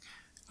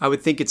 I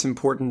would think it's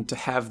important to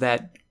have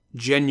that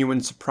genuine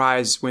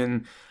surprise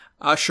when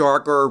a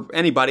shark, or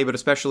anybody, but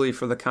especially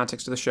for the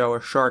context of the show,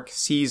 a shark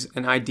sees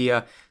an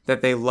idea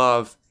that they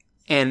love,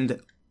 and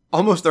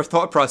almost their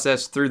thought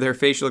process through their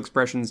facial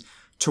expressions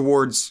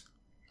towards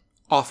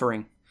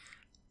offering.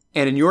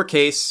 And in your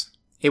case,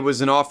 it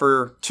was an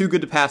offer too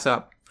good to pass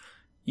up.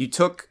 You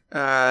took,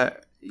 a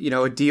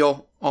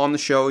deal on the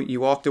show. You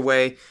walked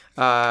away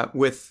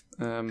with,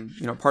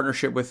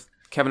 partnership with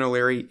Kevin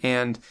O'Leary,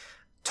 and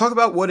talk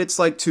about what it's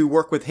like to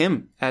work with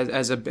him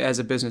as a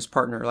business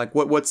partner. Like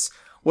what's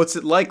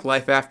it like,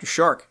 life after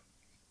Shark?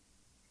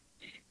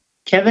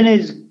 Kevin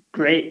is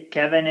great.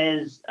 Kevin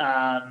is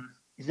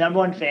he's number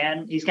one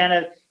fan.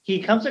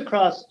 He comes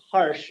across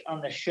harsh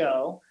on the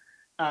show,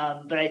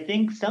 but I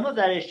think some of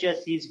that is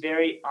just he's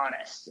very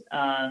honest.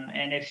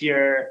 And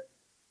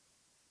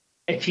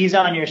if he's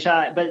on your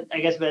side, but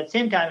at the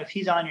same time, if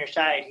he's on your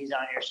side, he's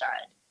on your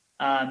side.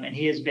 And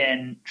he has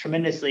been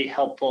tremendously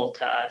helpful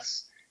to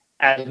us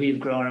as we've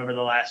grown over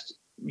the last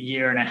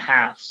year and a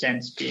half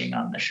since being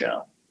on the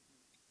show.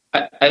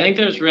 I think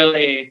there's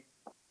really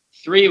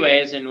three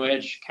ways in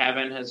which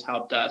Kevin has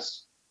helped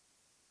us.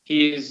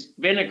 He's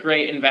been a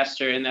great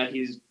investor in that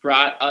he's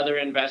brought other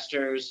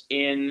investors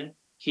in.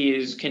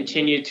 He's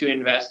continued to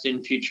invest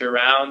in future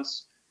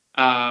rounds,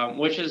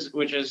 which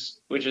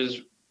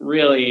is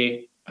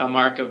really a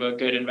mark of a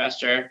good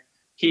investor.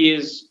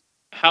 He's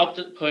helped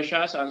push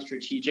us on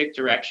strategic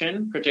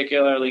direction,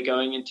 particularly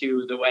going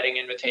into the wedding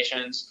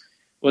invitations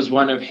was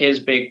one of his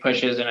big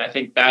pushes, and I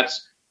think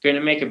that's going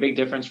to make a big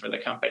difference for the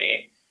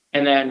company.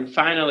 And then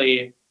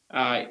finally,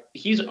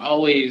 he's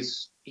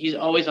always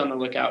on the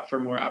lookout for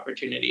more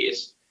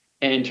opportunities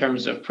in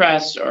terms of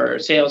press or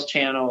sales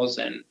channels,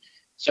 and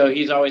so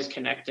he's always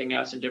connecting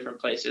us in different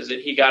places.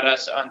 And he got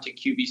us onto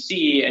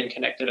QVC and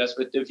connected us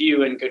with The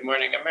View and Good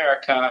Morning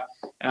America.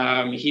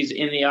 He's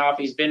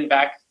he's been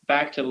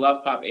back to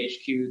Love Pop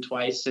HQ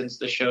twice since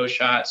the show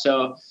shot.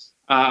 So,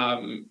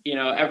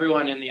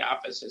 everyone in the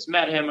office has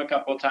met him a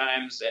couple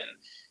times, and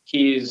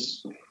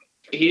he's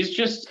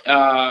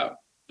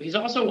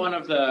also one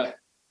of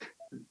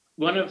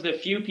the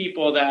few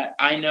people that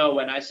I know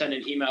when I send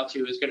an email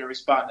to is going to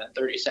respond in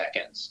 30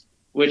 seconds,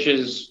 which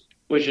is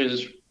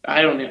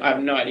I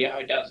have no idea how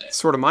he does it.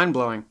 Sort of mind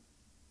blowing.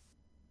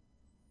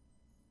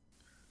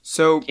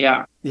 So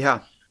yeah.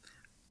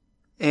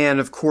 And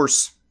of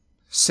course,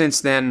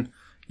 since then,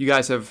 you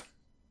guys have,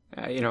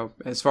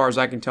 as far as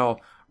I can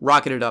tell,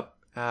 rocketed up,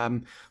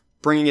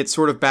 bringing it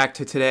sort of back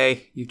to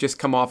today. You've just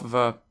come off of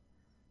a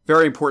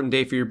very important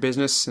day for your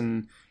business,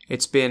 and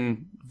it's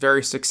been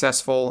very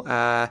successful.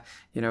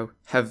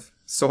 Have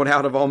sold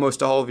out of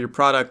almost all of your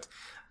product.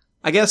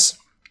 I guess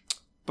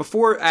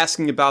before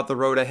asking about the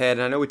road ahead,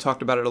 and I know we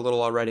talked about it a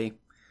little already,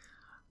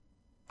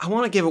 I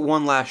want to give it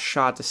one last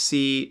shot to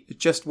see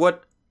just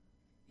what,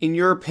 in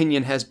your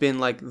opinion, has been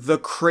like the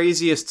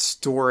craziest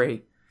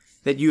story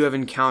that you have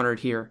encountered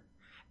here.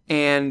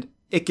 And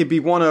it could be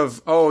one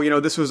of,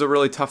 this was a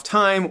really tough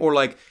time, or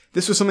like,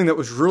 this was something that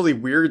was really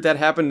weird that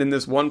happened in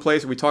this one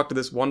place, or we talked to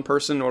this one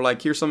person, or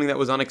like, here's something that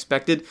was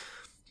unexpected.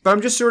 But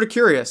I'm just sort of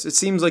curious. It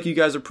seems like you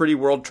guys are pretty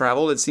world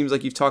traveled. It seems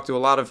like you've talked to a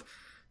lot of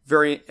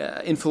very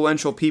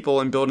influential people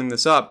in building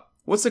this up.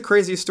 What's the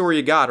craziest story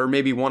you got, or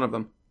maybe one of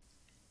them?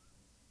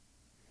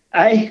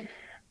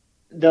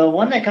 The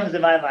one that comes to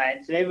my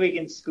mind, so maybe we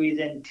can squeeze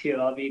in two.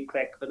 I'll be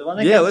quick. But the one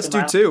that let's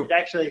do two.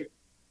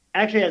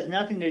 Actually has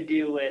nothing to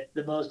do with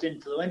the most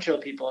influential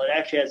people. It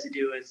actually has to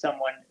do with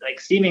someone like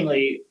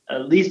seemingly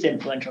least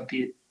influential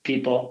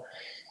people.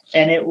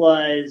 And it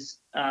was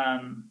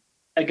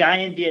a a guy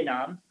in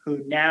Vietnam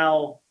who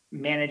now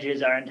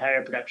manages our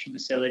entire production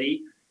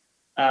facility.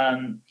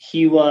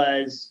 He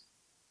was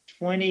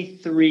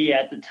 23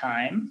 at the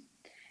time,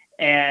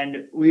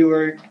 and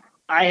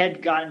I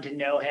had gotten to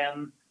know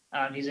him.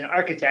 He's an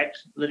architect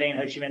living in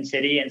Ho Chi Minh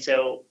City, and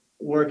so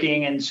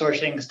working and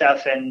sourcing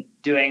stuff and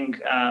doing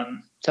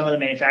some of the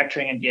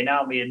manufacturing in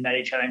Vietnam, we had met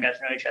each other and got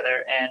to know each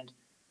other. And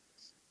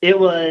it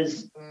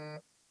was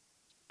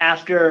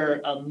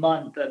after a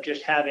month of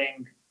just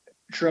having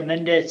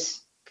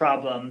tremendous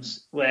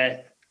problems with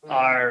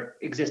our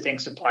existing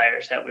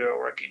suppliers that we were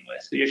working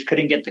with. We just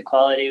couldn't get the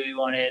quality we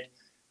wanted.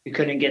 We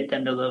couldn't get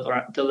them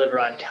to deliver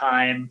on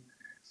time.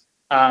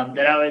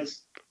 That I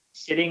was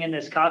sitting in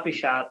this coffee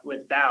shop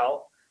with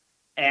Bao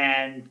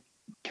and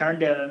turned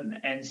to him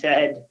and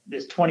said,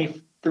 this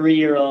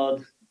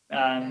 23-year-old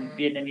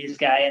Vietnamese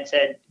guy, and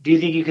said, "Do you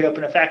think you could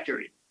open a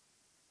factory?"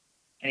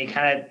 And he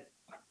kind of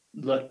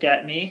looked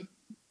at me,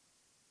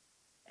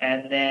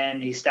 and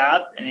then he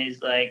stopped and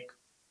he's like,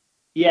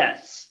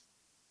 "Yes."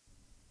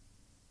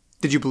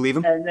 Did you believe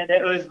him? And then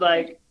it was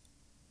like,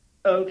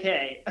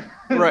 okay.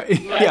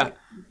 Right. Yeah.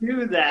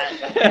 Do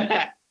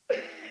that.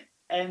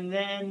 And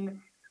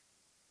then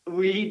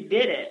we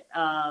did it.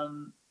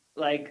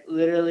 Like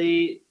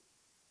literally,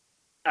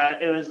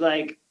 it was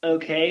like,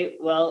 okay,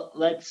 well,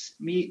 let's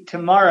meet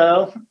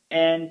tomorrow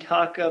and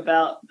talk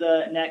about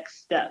the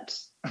next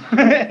steps.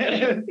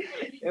 It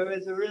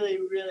was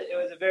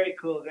a very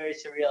cool, very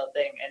surreal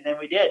thing. And then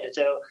we did.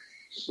 So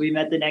we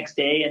met the next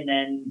day, and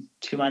then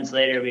 2 months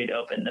later we'd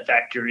opened the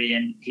factory,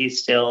 and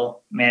he's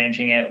still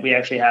managing it. We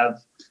actually have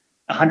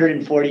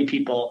 140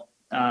 people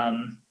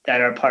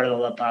that are part of the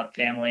Love Pop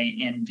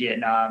family in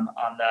Vietnam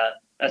on the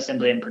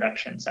assembly and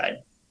production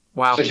side.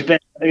 Wow. Which has been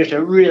just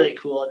a really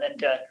cool. And then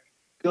to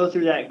go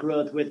through that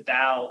growth with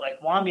Bao, like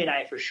Wambi and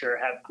I for sure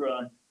have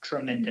grown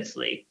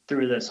tremendously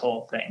through this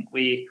whole thing.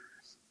 We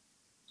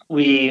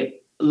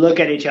look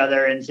at each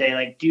other and say,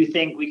 like, do you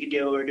think we could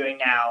do what we're doing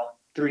now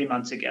 3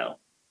 months ago?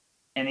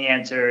 And the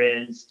answer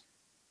is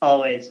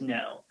always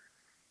no.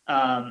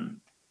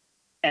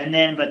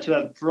 But to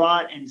have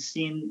brought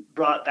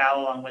Bao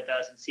along with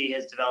us and see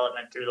his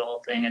development through the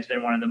whole thing has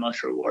been one of the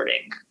most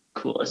rewarding,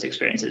 coolest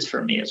experiences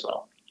for me as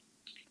well.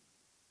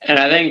 And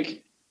I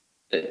think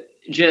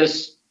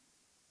just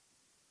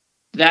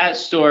that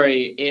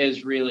story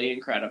is really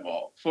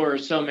incredible for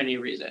so many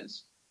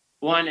reasons.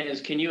 One is,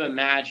 can you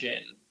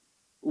imagine?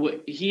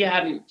 He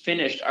hadn't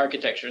finished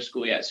architecture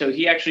school yet, so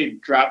he actually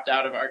dropped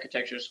out of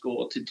architecture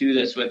school to do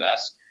this with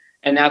us.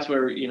 And that's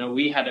where,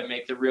 we had to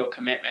make the real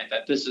commitment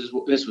that this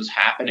was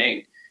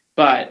happening.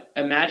 But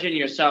imagine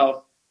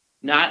yourself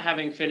not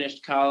having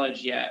finished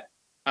college yet,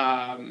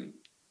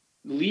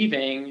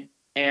 leaving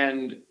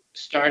and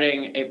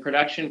starting a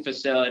production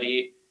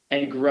facility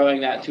and growing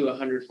that to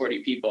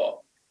 140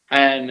 people.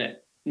 And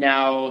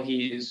now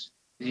he's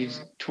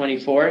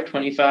 24,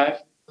 25,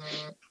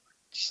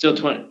 still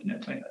 20, no,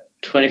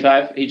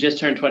 25. He just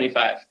turned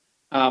 25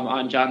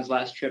 on John's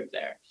last trip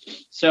there.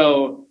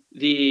 So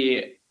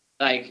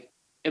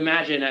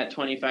imagine at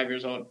 25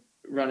 years old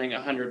running a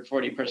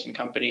 140 person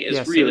company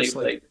is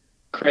really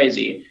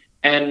crazy.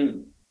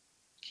 And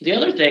the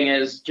other thing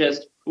is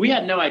just, we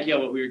had no idea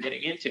what we were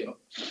getting into.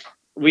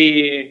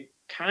 We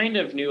kind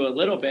of knew a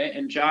little bit,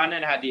 and John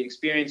had the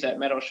experience at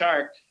Metal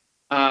Shark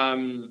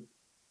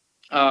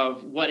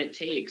of what it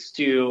takes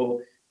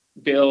to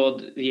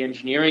build the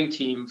engineering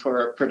team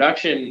for a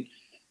production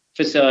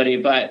facility,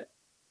 but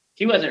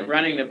he wasn't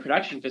running the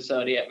production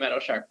facility at Metal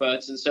Shark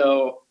Boats. And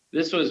so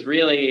this was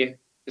really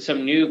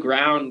some new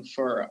ground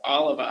for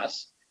all of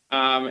us.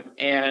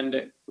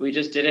 And we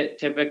just did it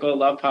typical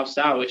Love Pop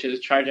style, which is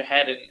charge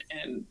ahead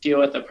and deal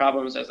with the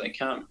problems as they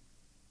come.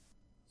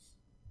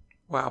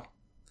 Wow.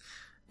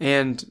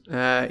 And,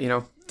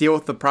 deal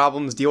with the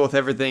problems, deal with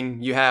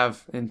everything you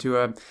have, into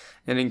an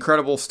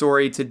incredible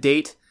story to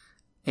date.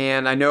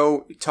 And I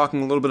know,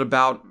 talking a little bit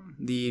about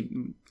the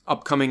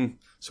upcoming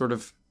sort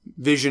of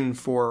vision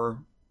for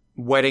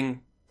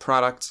wedding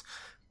products,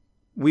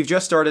 we've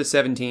just started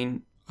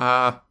 17.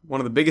 One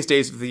of the biggest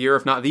days of the year,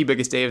 if not the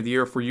biggest day of the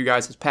year for you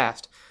guys, has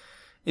passed.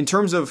 In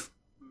terms of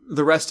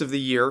the rest of the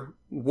year,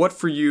 what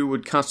for you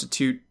would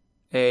constitute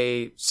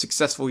a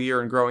successful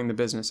year in growing the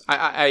business?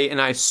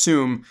 I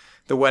assume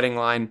the wedding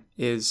line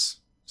is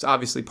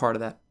obviously part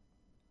of that.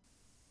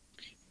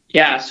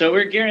 Yeah, so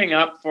we're gearing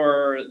up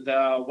for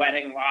the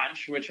wedding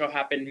launch, which will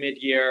happen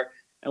mid-year.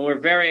 And we're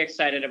very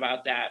excited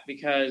about that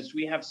because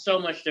we have so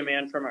much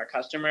demand from our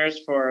customers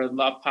for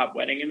Love Pop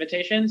wedding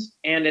invitations.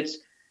 And it's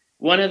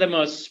one of the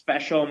most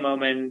special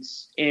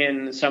moments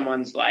in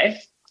someone's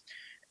life.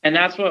 And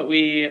that's what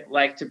we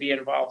like to be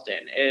involved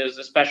in, is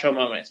the special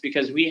moments,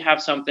 because we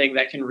have something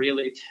that can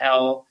really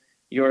tell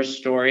your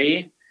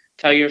story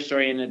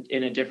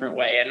in a different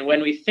way. And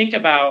when we think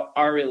about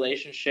our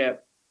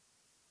relationship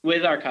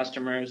with our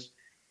customers,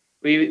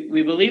 we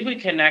believe we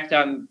connect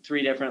on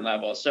 3 different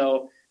levels.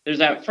 So there's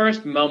that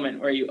first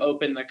moment where you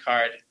open the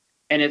card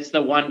and it's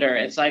the wonder.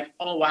 It's like,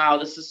 oh, wow,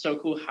 this is so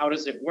cool. How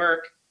does it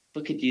work?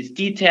 Look at these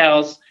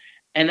details.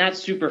 And that's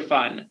super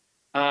fun.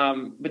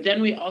 But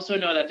then we also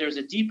know that there's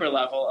a deeper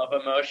level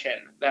of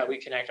emotion that we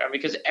connect on,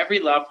 because every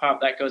love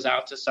pop that goes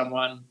out to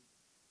someone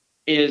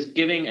is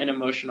giving an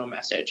emotional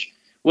message,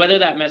 whether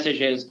that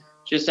message is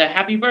just a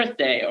happy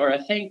birthday or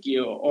a thank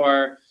you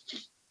or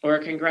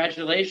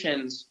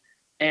congratulations.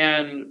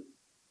 And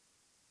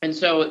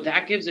so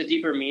that gives a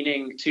deeper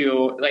meaning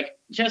to like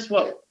just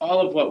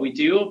all of what we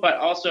do, but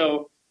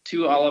also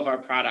to all of our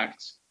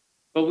products.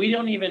 But we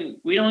don't even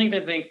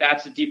think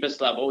that's the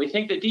deepest level. We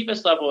think the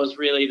deepest level is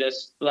really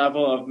this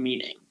level of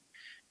meaning.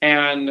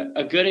 And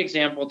a good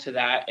example to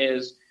that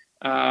is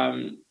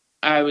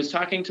I was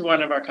talking to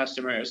one of our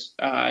customers,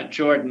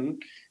 Jordan,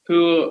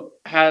 who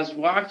has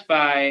walked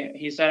by.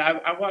 He said,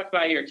 I've walked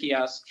by your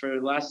kiosk for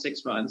the last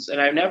 6 months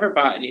and I've never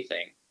bought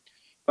anything.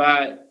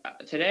 But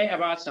today I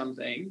bought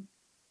something.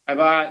 I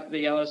bought the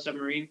Yellow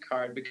Submarine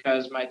card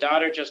because my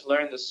daughter just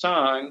learned the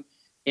song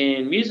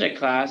in music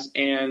class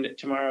and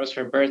tomorrow's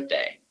her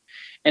birthday.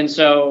 And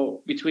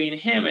so between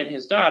him and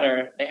his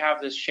daughter, they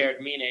have this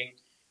shared meaning.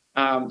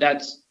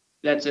 That's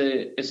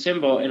a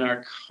symbol in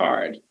our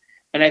card.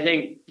 And I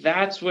think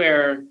that's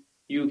where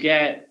you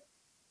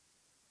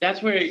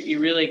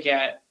really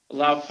get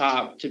Love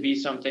Pop to be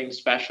something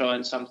special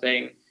and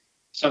something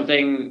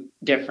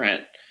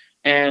different.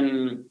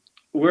 And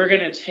we're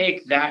going to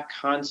take that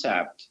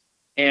concept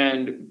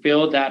and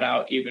build that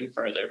out even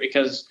further,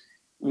 because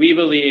we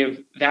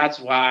believe that's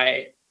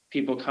why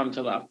people come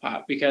to Love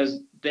Pop, because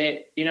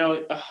they,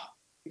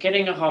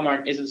 getting a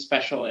Hallmark isn't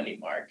special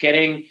anymore.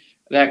 Getting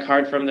that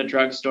card from the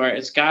drugstore,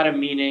 it's got a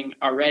meaning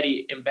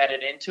already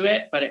embedded into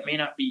it, but it may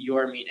not be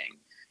your meaning.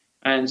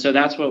 And so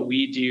that's what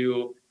we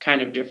do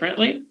kind of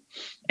differently.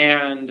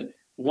 And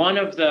one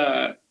of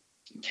the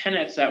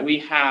tenets that we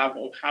have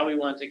of how we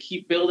want to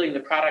keep building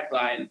the product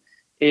line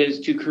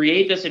is to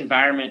create this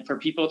environment for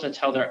people to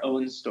tell their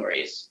own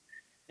stories.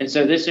 And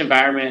so this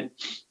environment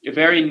is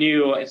very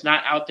new. It's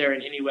not out there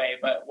in any way,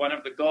 but one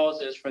of the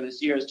goals is for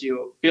this year is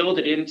to build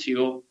it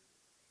into,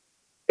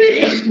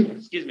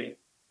 excuse me,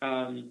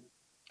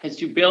 is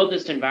to build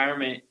this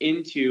environment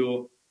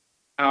into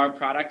our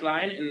product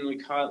line, and we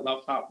call it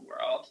Love Pop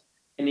World.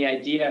 And the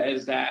idea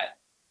is that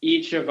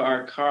each of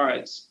our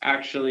cards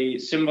actually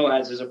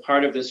symbolizes a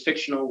part of this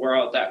fictional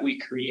world that we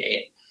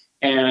create,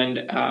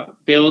 and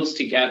builds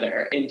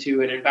together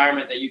into an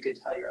environment that you can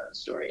tell your own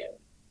story in.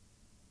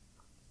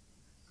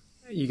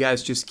 You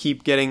guys just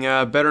keep getting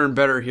better and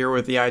better here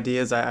with the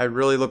ideas. I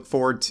really look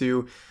forward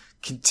to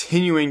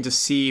continuing to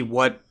see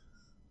what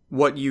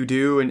you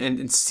do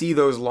and see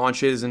those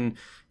launches and,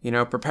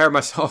 prepare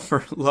myself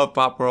for Love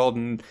Pop World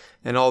and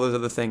all those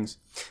other things.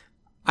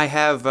 I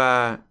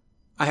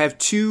have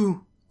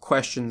 2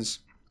 questions,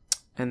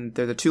 and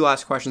they're the 2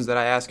 last questions that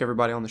I ask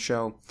everybody on the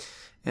show.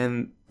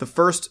 And the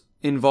first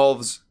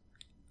involves,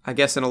 I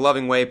guess in a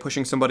loving way,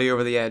 pushing somebody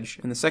over the edge.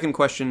 And the second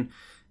question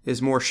is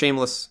more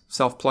shameless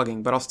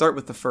self-plugging, but I'll start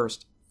with the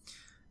first.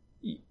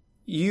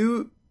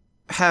 You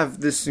have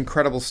this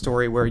incredible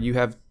story where you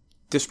have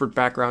disparate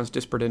backgrounds,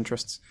 disparate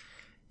interests,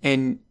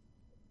 and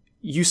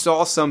you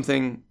saw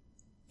something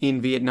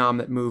in Vietnam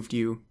that moved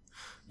you.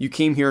 You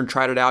came here and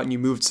tried it out and you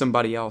moved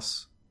somebody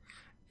else.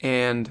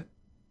 And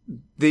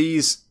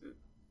these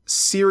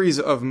series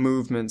of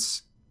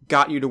movements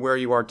got you to where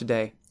you are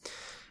today.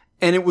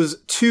 And it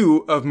was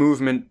 2 of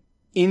movement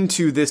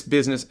into this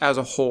business as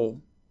a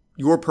whole,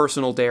 your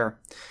personal dare.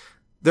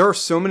 There are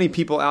so many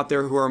people out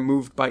there who are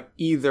moved by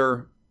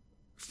either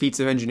feats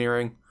of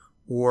engineering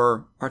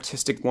or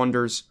artistic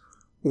wonders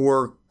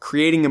or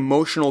creating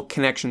emotional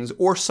connections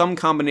or some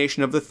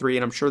combination of the 3.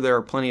 And I'm sure there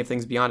are plenty of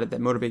things beyond it that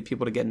motivate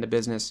people to get into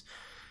business.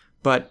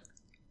 But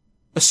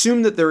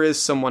assume that there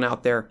is someone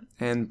out there,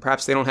 and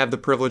perhaps they don't have the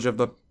privilege of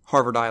the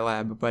Harvard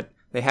iLab, but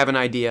they have an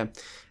idea.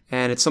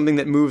 And it's something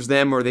that moves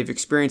them, or they've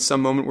experienced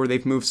some moment where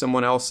they've moved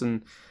someone else,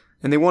 and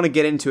they want to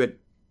get into it,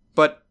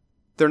 but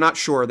they're not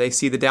sure. They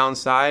see the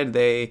downside.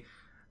 They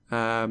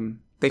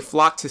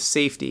flock to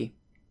safety.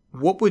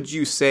 What would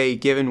you say,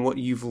 given what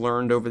you've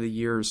learned over the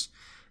years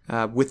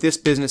with this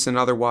business and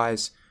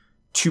otherwise,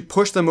 to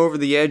push them over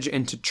the edge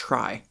and to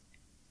try?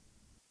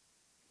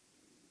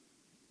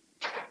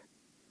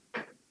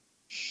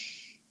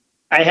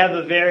 I have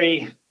an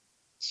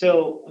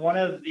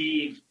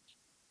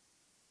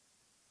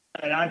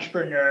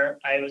entrepreneur,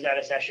 I was at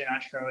a session, an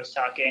entrepreneur was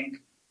talking,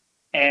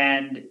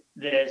 and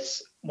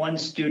this one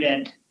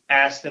student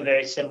asked a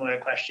very similar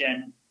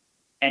question,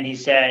 and he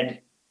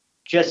said,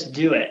 just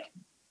do it.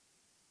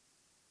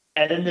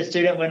 And then the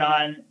student went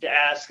on to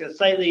ask a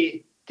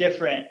slightly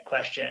different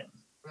question,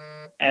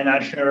 and the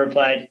entrepreneur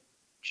replied,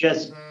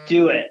 just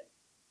do it.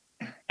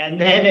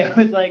 And then it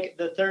was like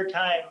the third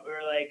time we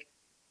were like,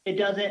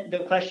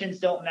 the questions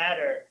don't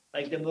matter.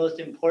 Like, the most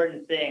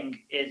important thing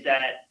is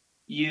that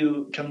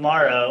you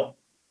tomorrow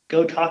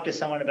go talk to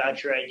someone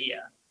about your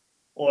idea,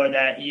 or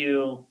that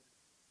you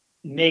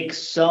make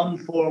some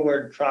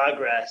forward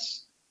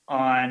progress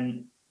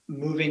on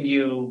moving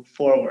you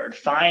forward.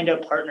 Find a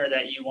partner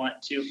that you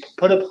want to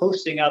put a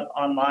posting up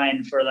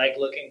online for, like,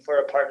 looking for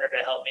a partner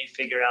to help me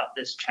figure out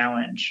this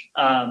challenge.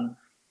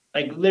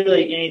 like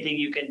literally anything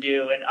you can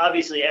do. And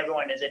obviously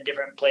everyone is in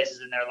different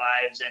places in their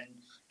lives and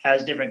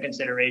has different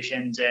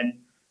considerations. And,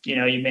 you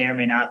know, you may or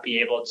may not be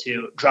able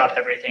to drop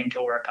everything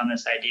to work on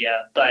this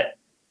idea, but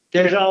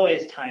there's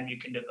always time you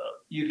can devote.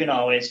 You can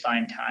always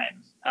find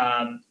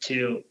time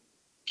to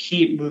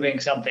keep moving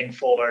something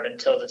forward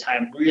until the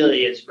time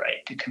really is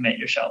right to commit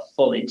yourself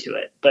fully to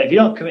it. But if you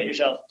don't commit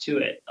yourself to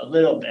it a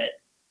little bit,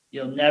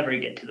 you'll never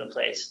get to the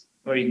place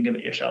where you can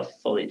commit yourself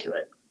fully to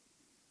it.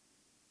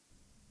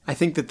 I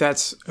think that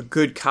that's a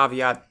good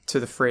caveat to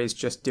the phrase,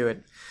 just do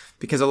it.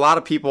 Because a lot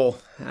of people,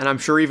 and I'm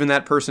sure even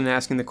that person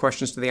asking the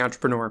questions to the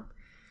entrepreneur,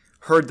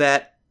 heard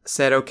that,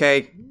 said,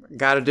 okay,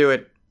 got to do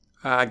it.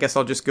 I guess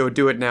I'll just go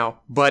do it now.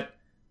 But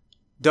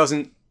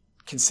doesn't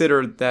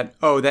consider that,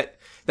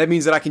 that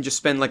means that I can just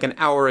spend like an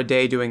hour a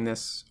day doing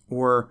this,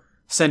 or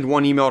send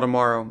one email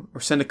tomorrow,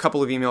 or send a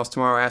couple of emails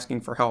tomorrow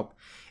asking for help.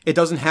 It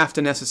doesn't have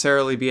to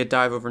necessarily be a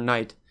dive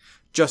overnight.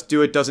 Just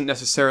do it doesn't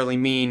necessarily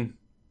mean,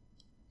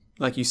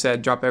 like you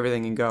said, drop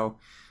everything and go.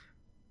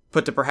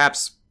 But to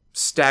perhaps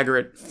stagger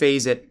it,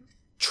 phase it,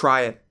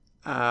 try it.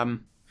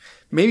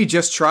 Maybe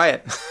just try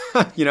it.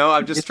 You know,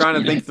 I'm just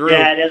trying to think through.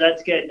 Yeah, no,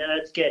 that's good.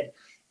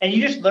 And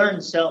you just learn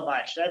so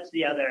much. That's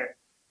the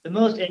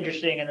most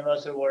interesting and the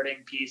most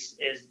rewarding piece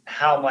is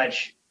how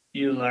much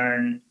you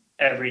learn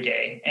every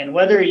day. And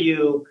whether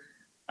you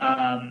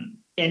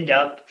end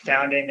up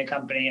founding the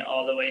company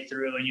all the way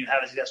through and you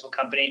have a successful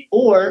company,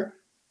 or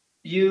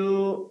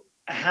you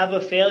have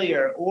a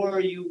failure, or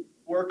you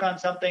work on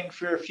something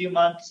for a few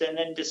months and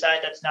then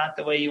decide that's not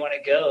the way you want to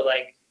go,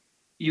 like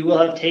you will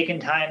have taken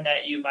time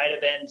that you might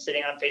have been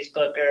sitting on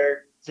Facebook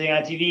or sitting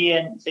on TV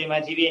and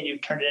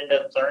you've turned it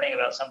into learning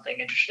about something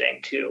interesting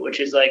too,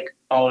 which is like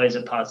always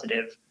a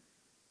positive,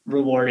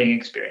 rewarding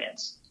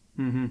experience.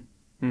 Mm-hmm.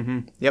 Mm-hmm.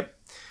 Yep.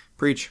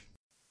 Preach.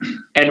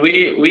 And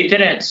we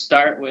didn't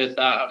start with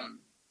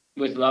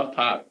Love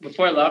Pop.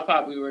 Before Love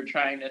Pop, we were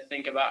trying to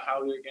think about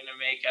how we were going to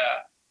make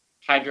a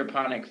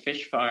hydroponic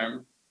fish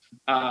farm.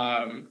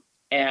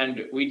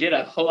 And we did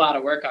a whole lot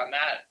of work on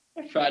that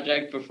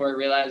project before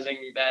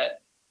realizing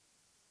that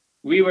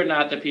we were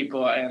not the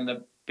people and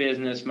the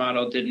business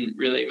model didn't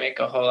really make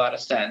a whole lot of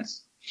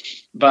sense.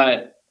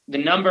 But the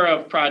number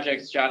of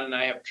projects John and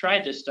I have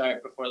tried to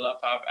start before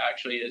Love Pop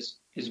actually is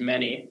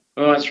many.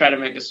 We once tried to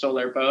make a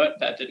solar boat.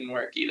 That didn't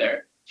work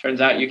either. Turns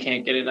out you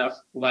can't get enough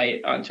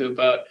light onto a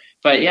boat.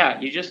 But yeah,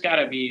 you just got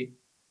to be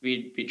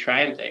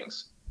trying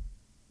things.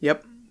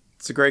 Yep.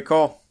 It's a great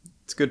call.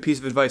 It's a good piece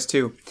of advice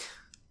too.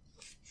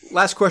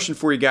 Last question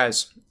for you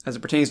guys, as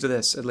it pertains to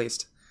this, at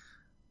least.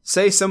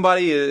 Say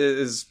somebody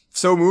is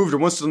so moved or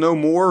wants to know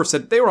more, or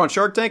said they were on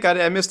Shark Tank,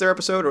 I missed their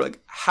episode, or like,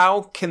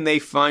 how can they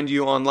find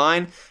you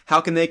online?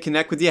 How can they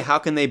connect with you? How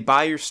can they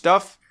buy your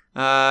stuff?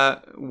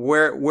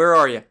 Where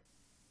are you?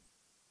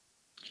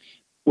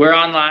 We're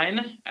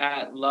online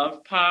at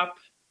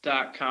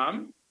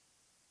lovepop.com,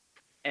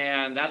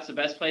 and that's the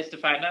best place to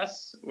find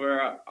us.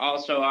 We're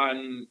also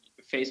on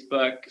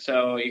Facebook,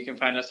 so you can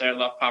find us there at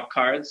Love Pop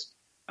Cards.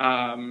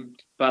 But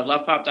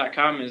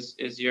lovepop.com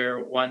is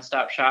your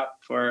one-stop shop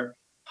for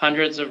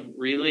hundreds of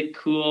really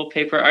cool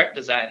paper art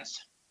designs.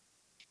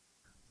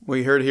 Well,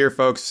 you heard it here,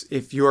 folks.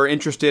 If you are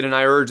interested, and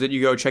I urge that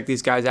you go check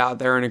these guys out.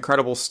 They're an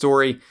incredible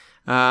story.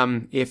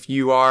 If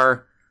you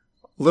are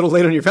a little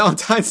late on your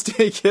Valentine's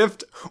Day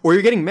gift, or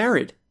you're getting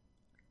married,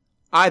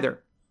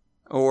 either.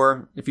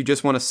 Or if you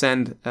just want to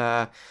send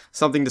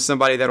something to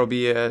somebody that'll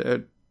be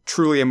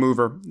truly a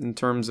mover in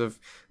terms of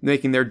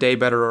making their day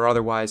better or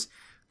otherwise,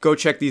 go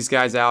check these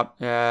guys out.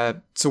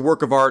 It's a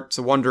work of art. It's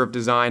a wonder of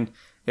design.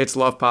 It's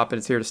Love Pop, and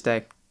it's here to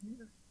stay.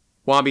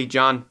 Wambi,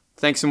 John,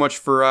 thanks so much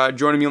for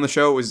joining me on the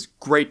show. It was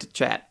great to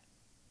chat.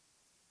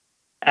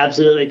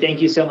 Absolutely.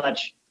 Thank you so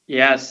much.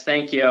 Yes,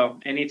 thank you.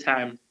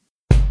 Anytime.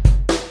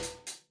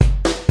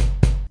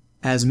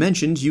 As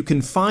mentioned, you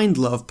can find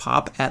Love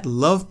Pop at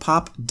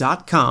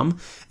lovepop.com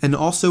and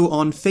also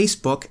on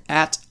Facebook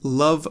at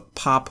Love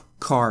Pop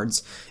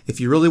Cards. If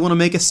you really want to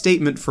make a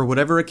statement for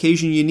whatever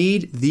occasion you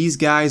need, these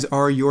guys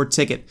are your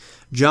ticket.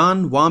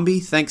 John,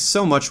 Wambi, thanks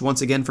so much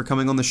once again for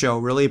coming on the show.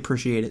 Really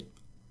appreciate it.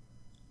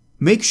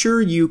 Make sure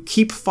you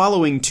keep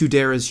following To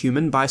Dare Is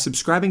Human by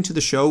subscribing to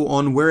the show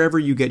on wherever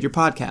you get your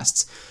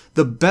podcasts.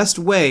 The best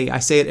way, I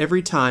say it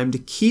every time, to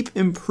keep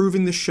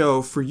improving the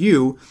show for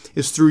you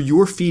is through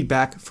your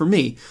feedback for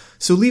me.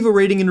 So leave a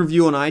rating and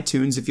review on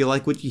iTunes if you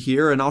like what you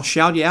hear, and I'll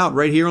shout you out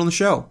right here on the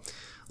show.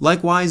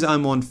 Likewise,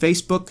 I'm on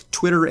Facebook,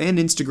 Twitter, and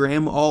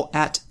Instagram, all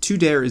at To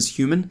Dare Is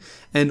Human,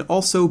 and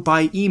also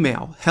by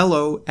email,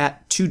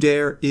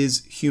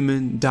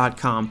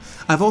 hello@todareishuman.com.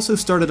 I've also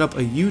started up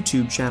a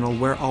YouTube channel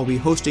where I'll be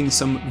hosting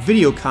some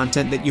video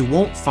content that you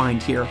won't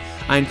find here.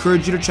 I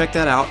encourage you to check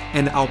that out,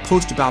 and I'll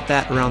post about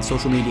that around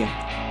social media.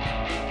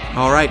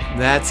 All right,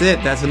 that's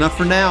it. That's enough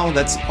for now.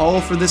 That's all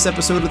for this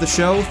episode of the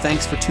show.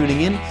 Thanks for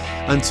tuning in.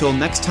 Until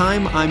next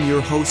time, I'm your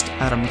host,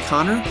 Adam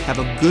Connor. Have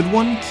a good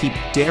one, keep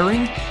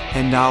daring,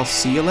 and I'll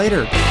see you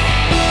later.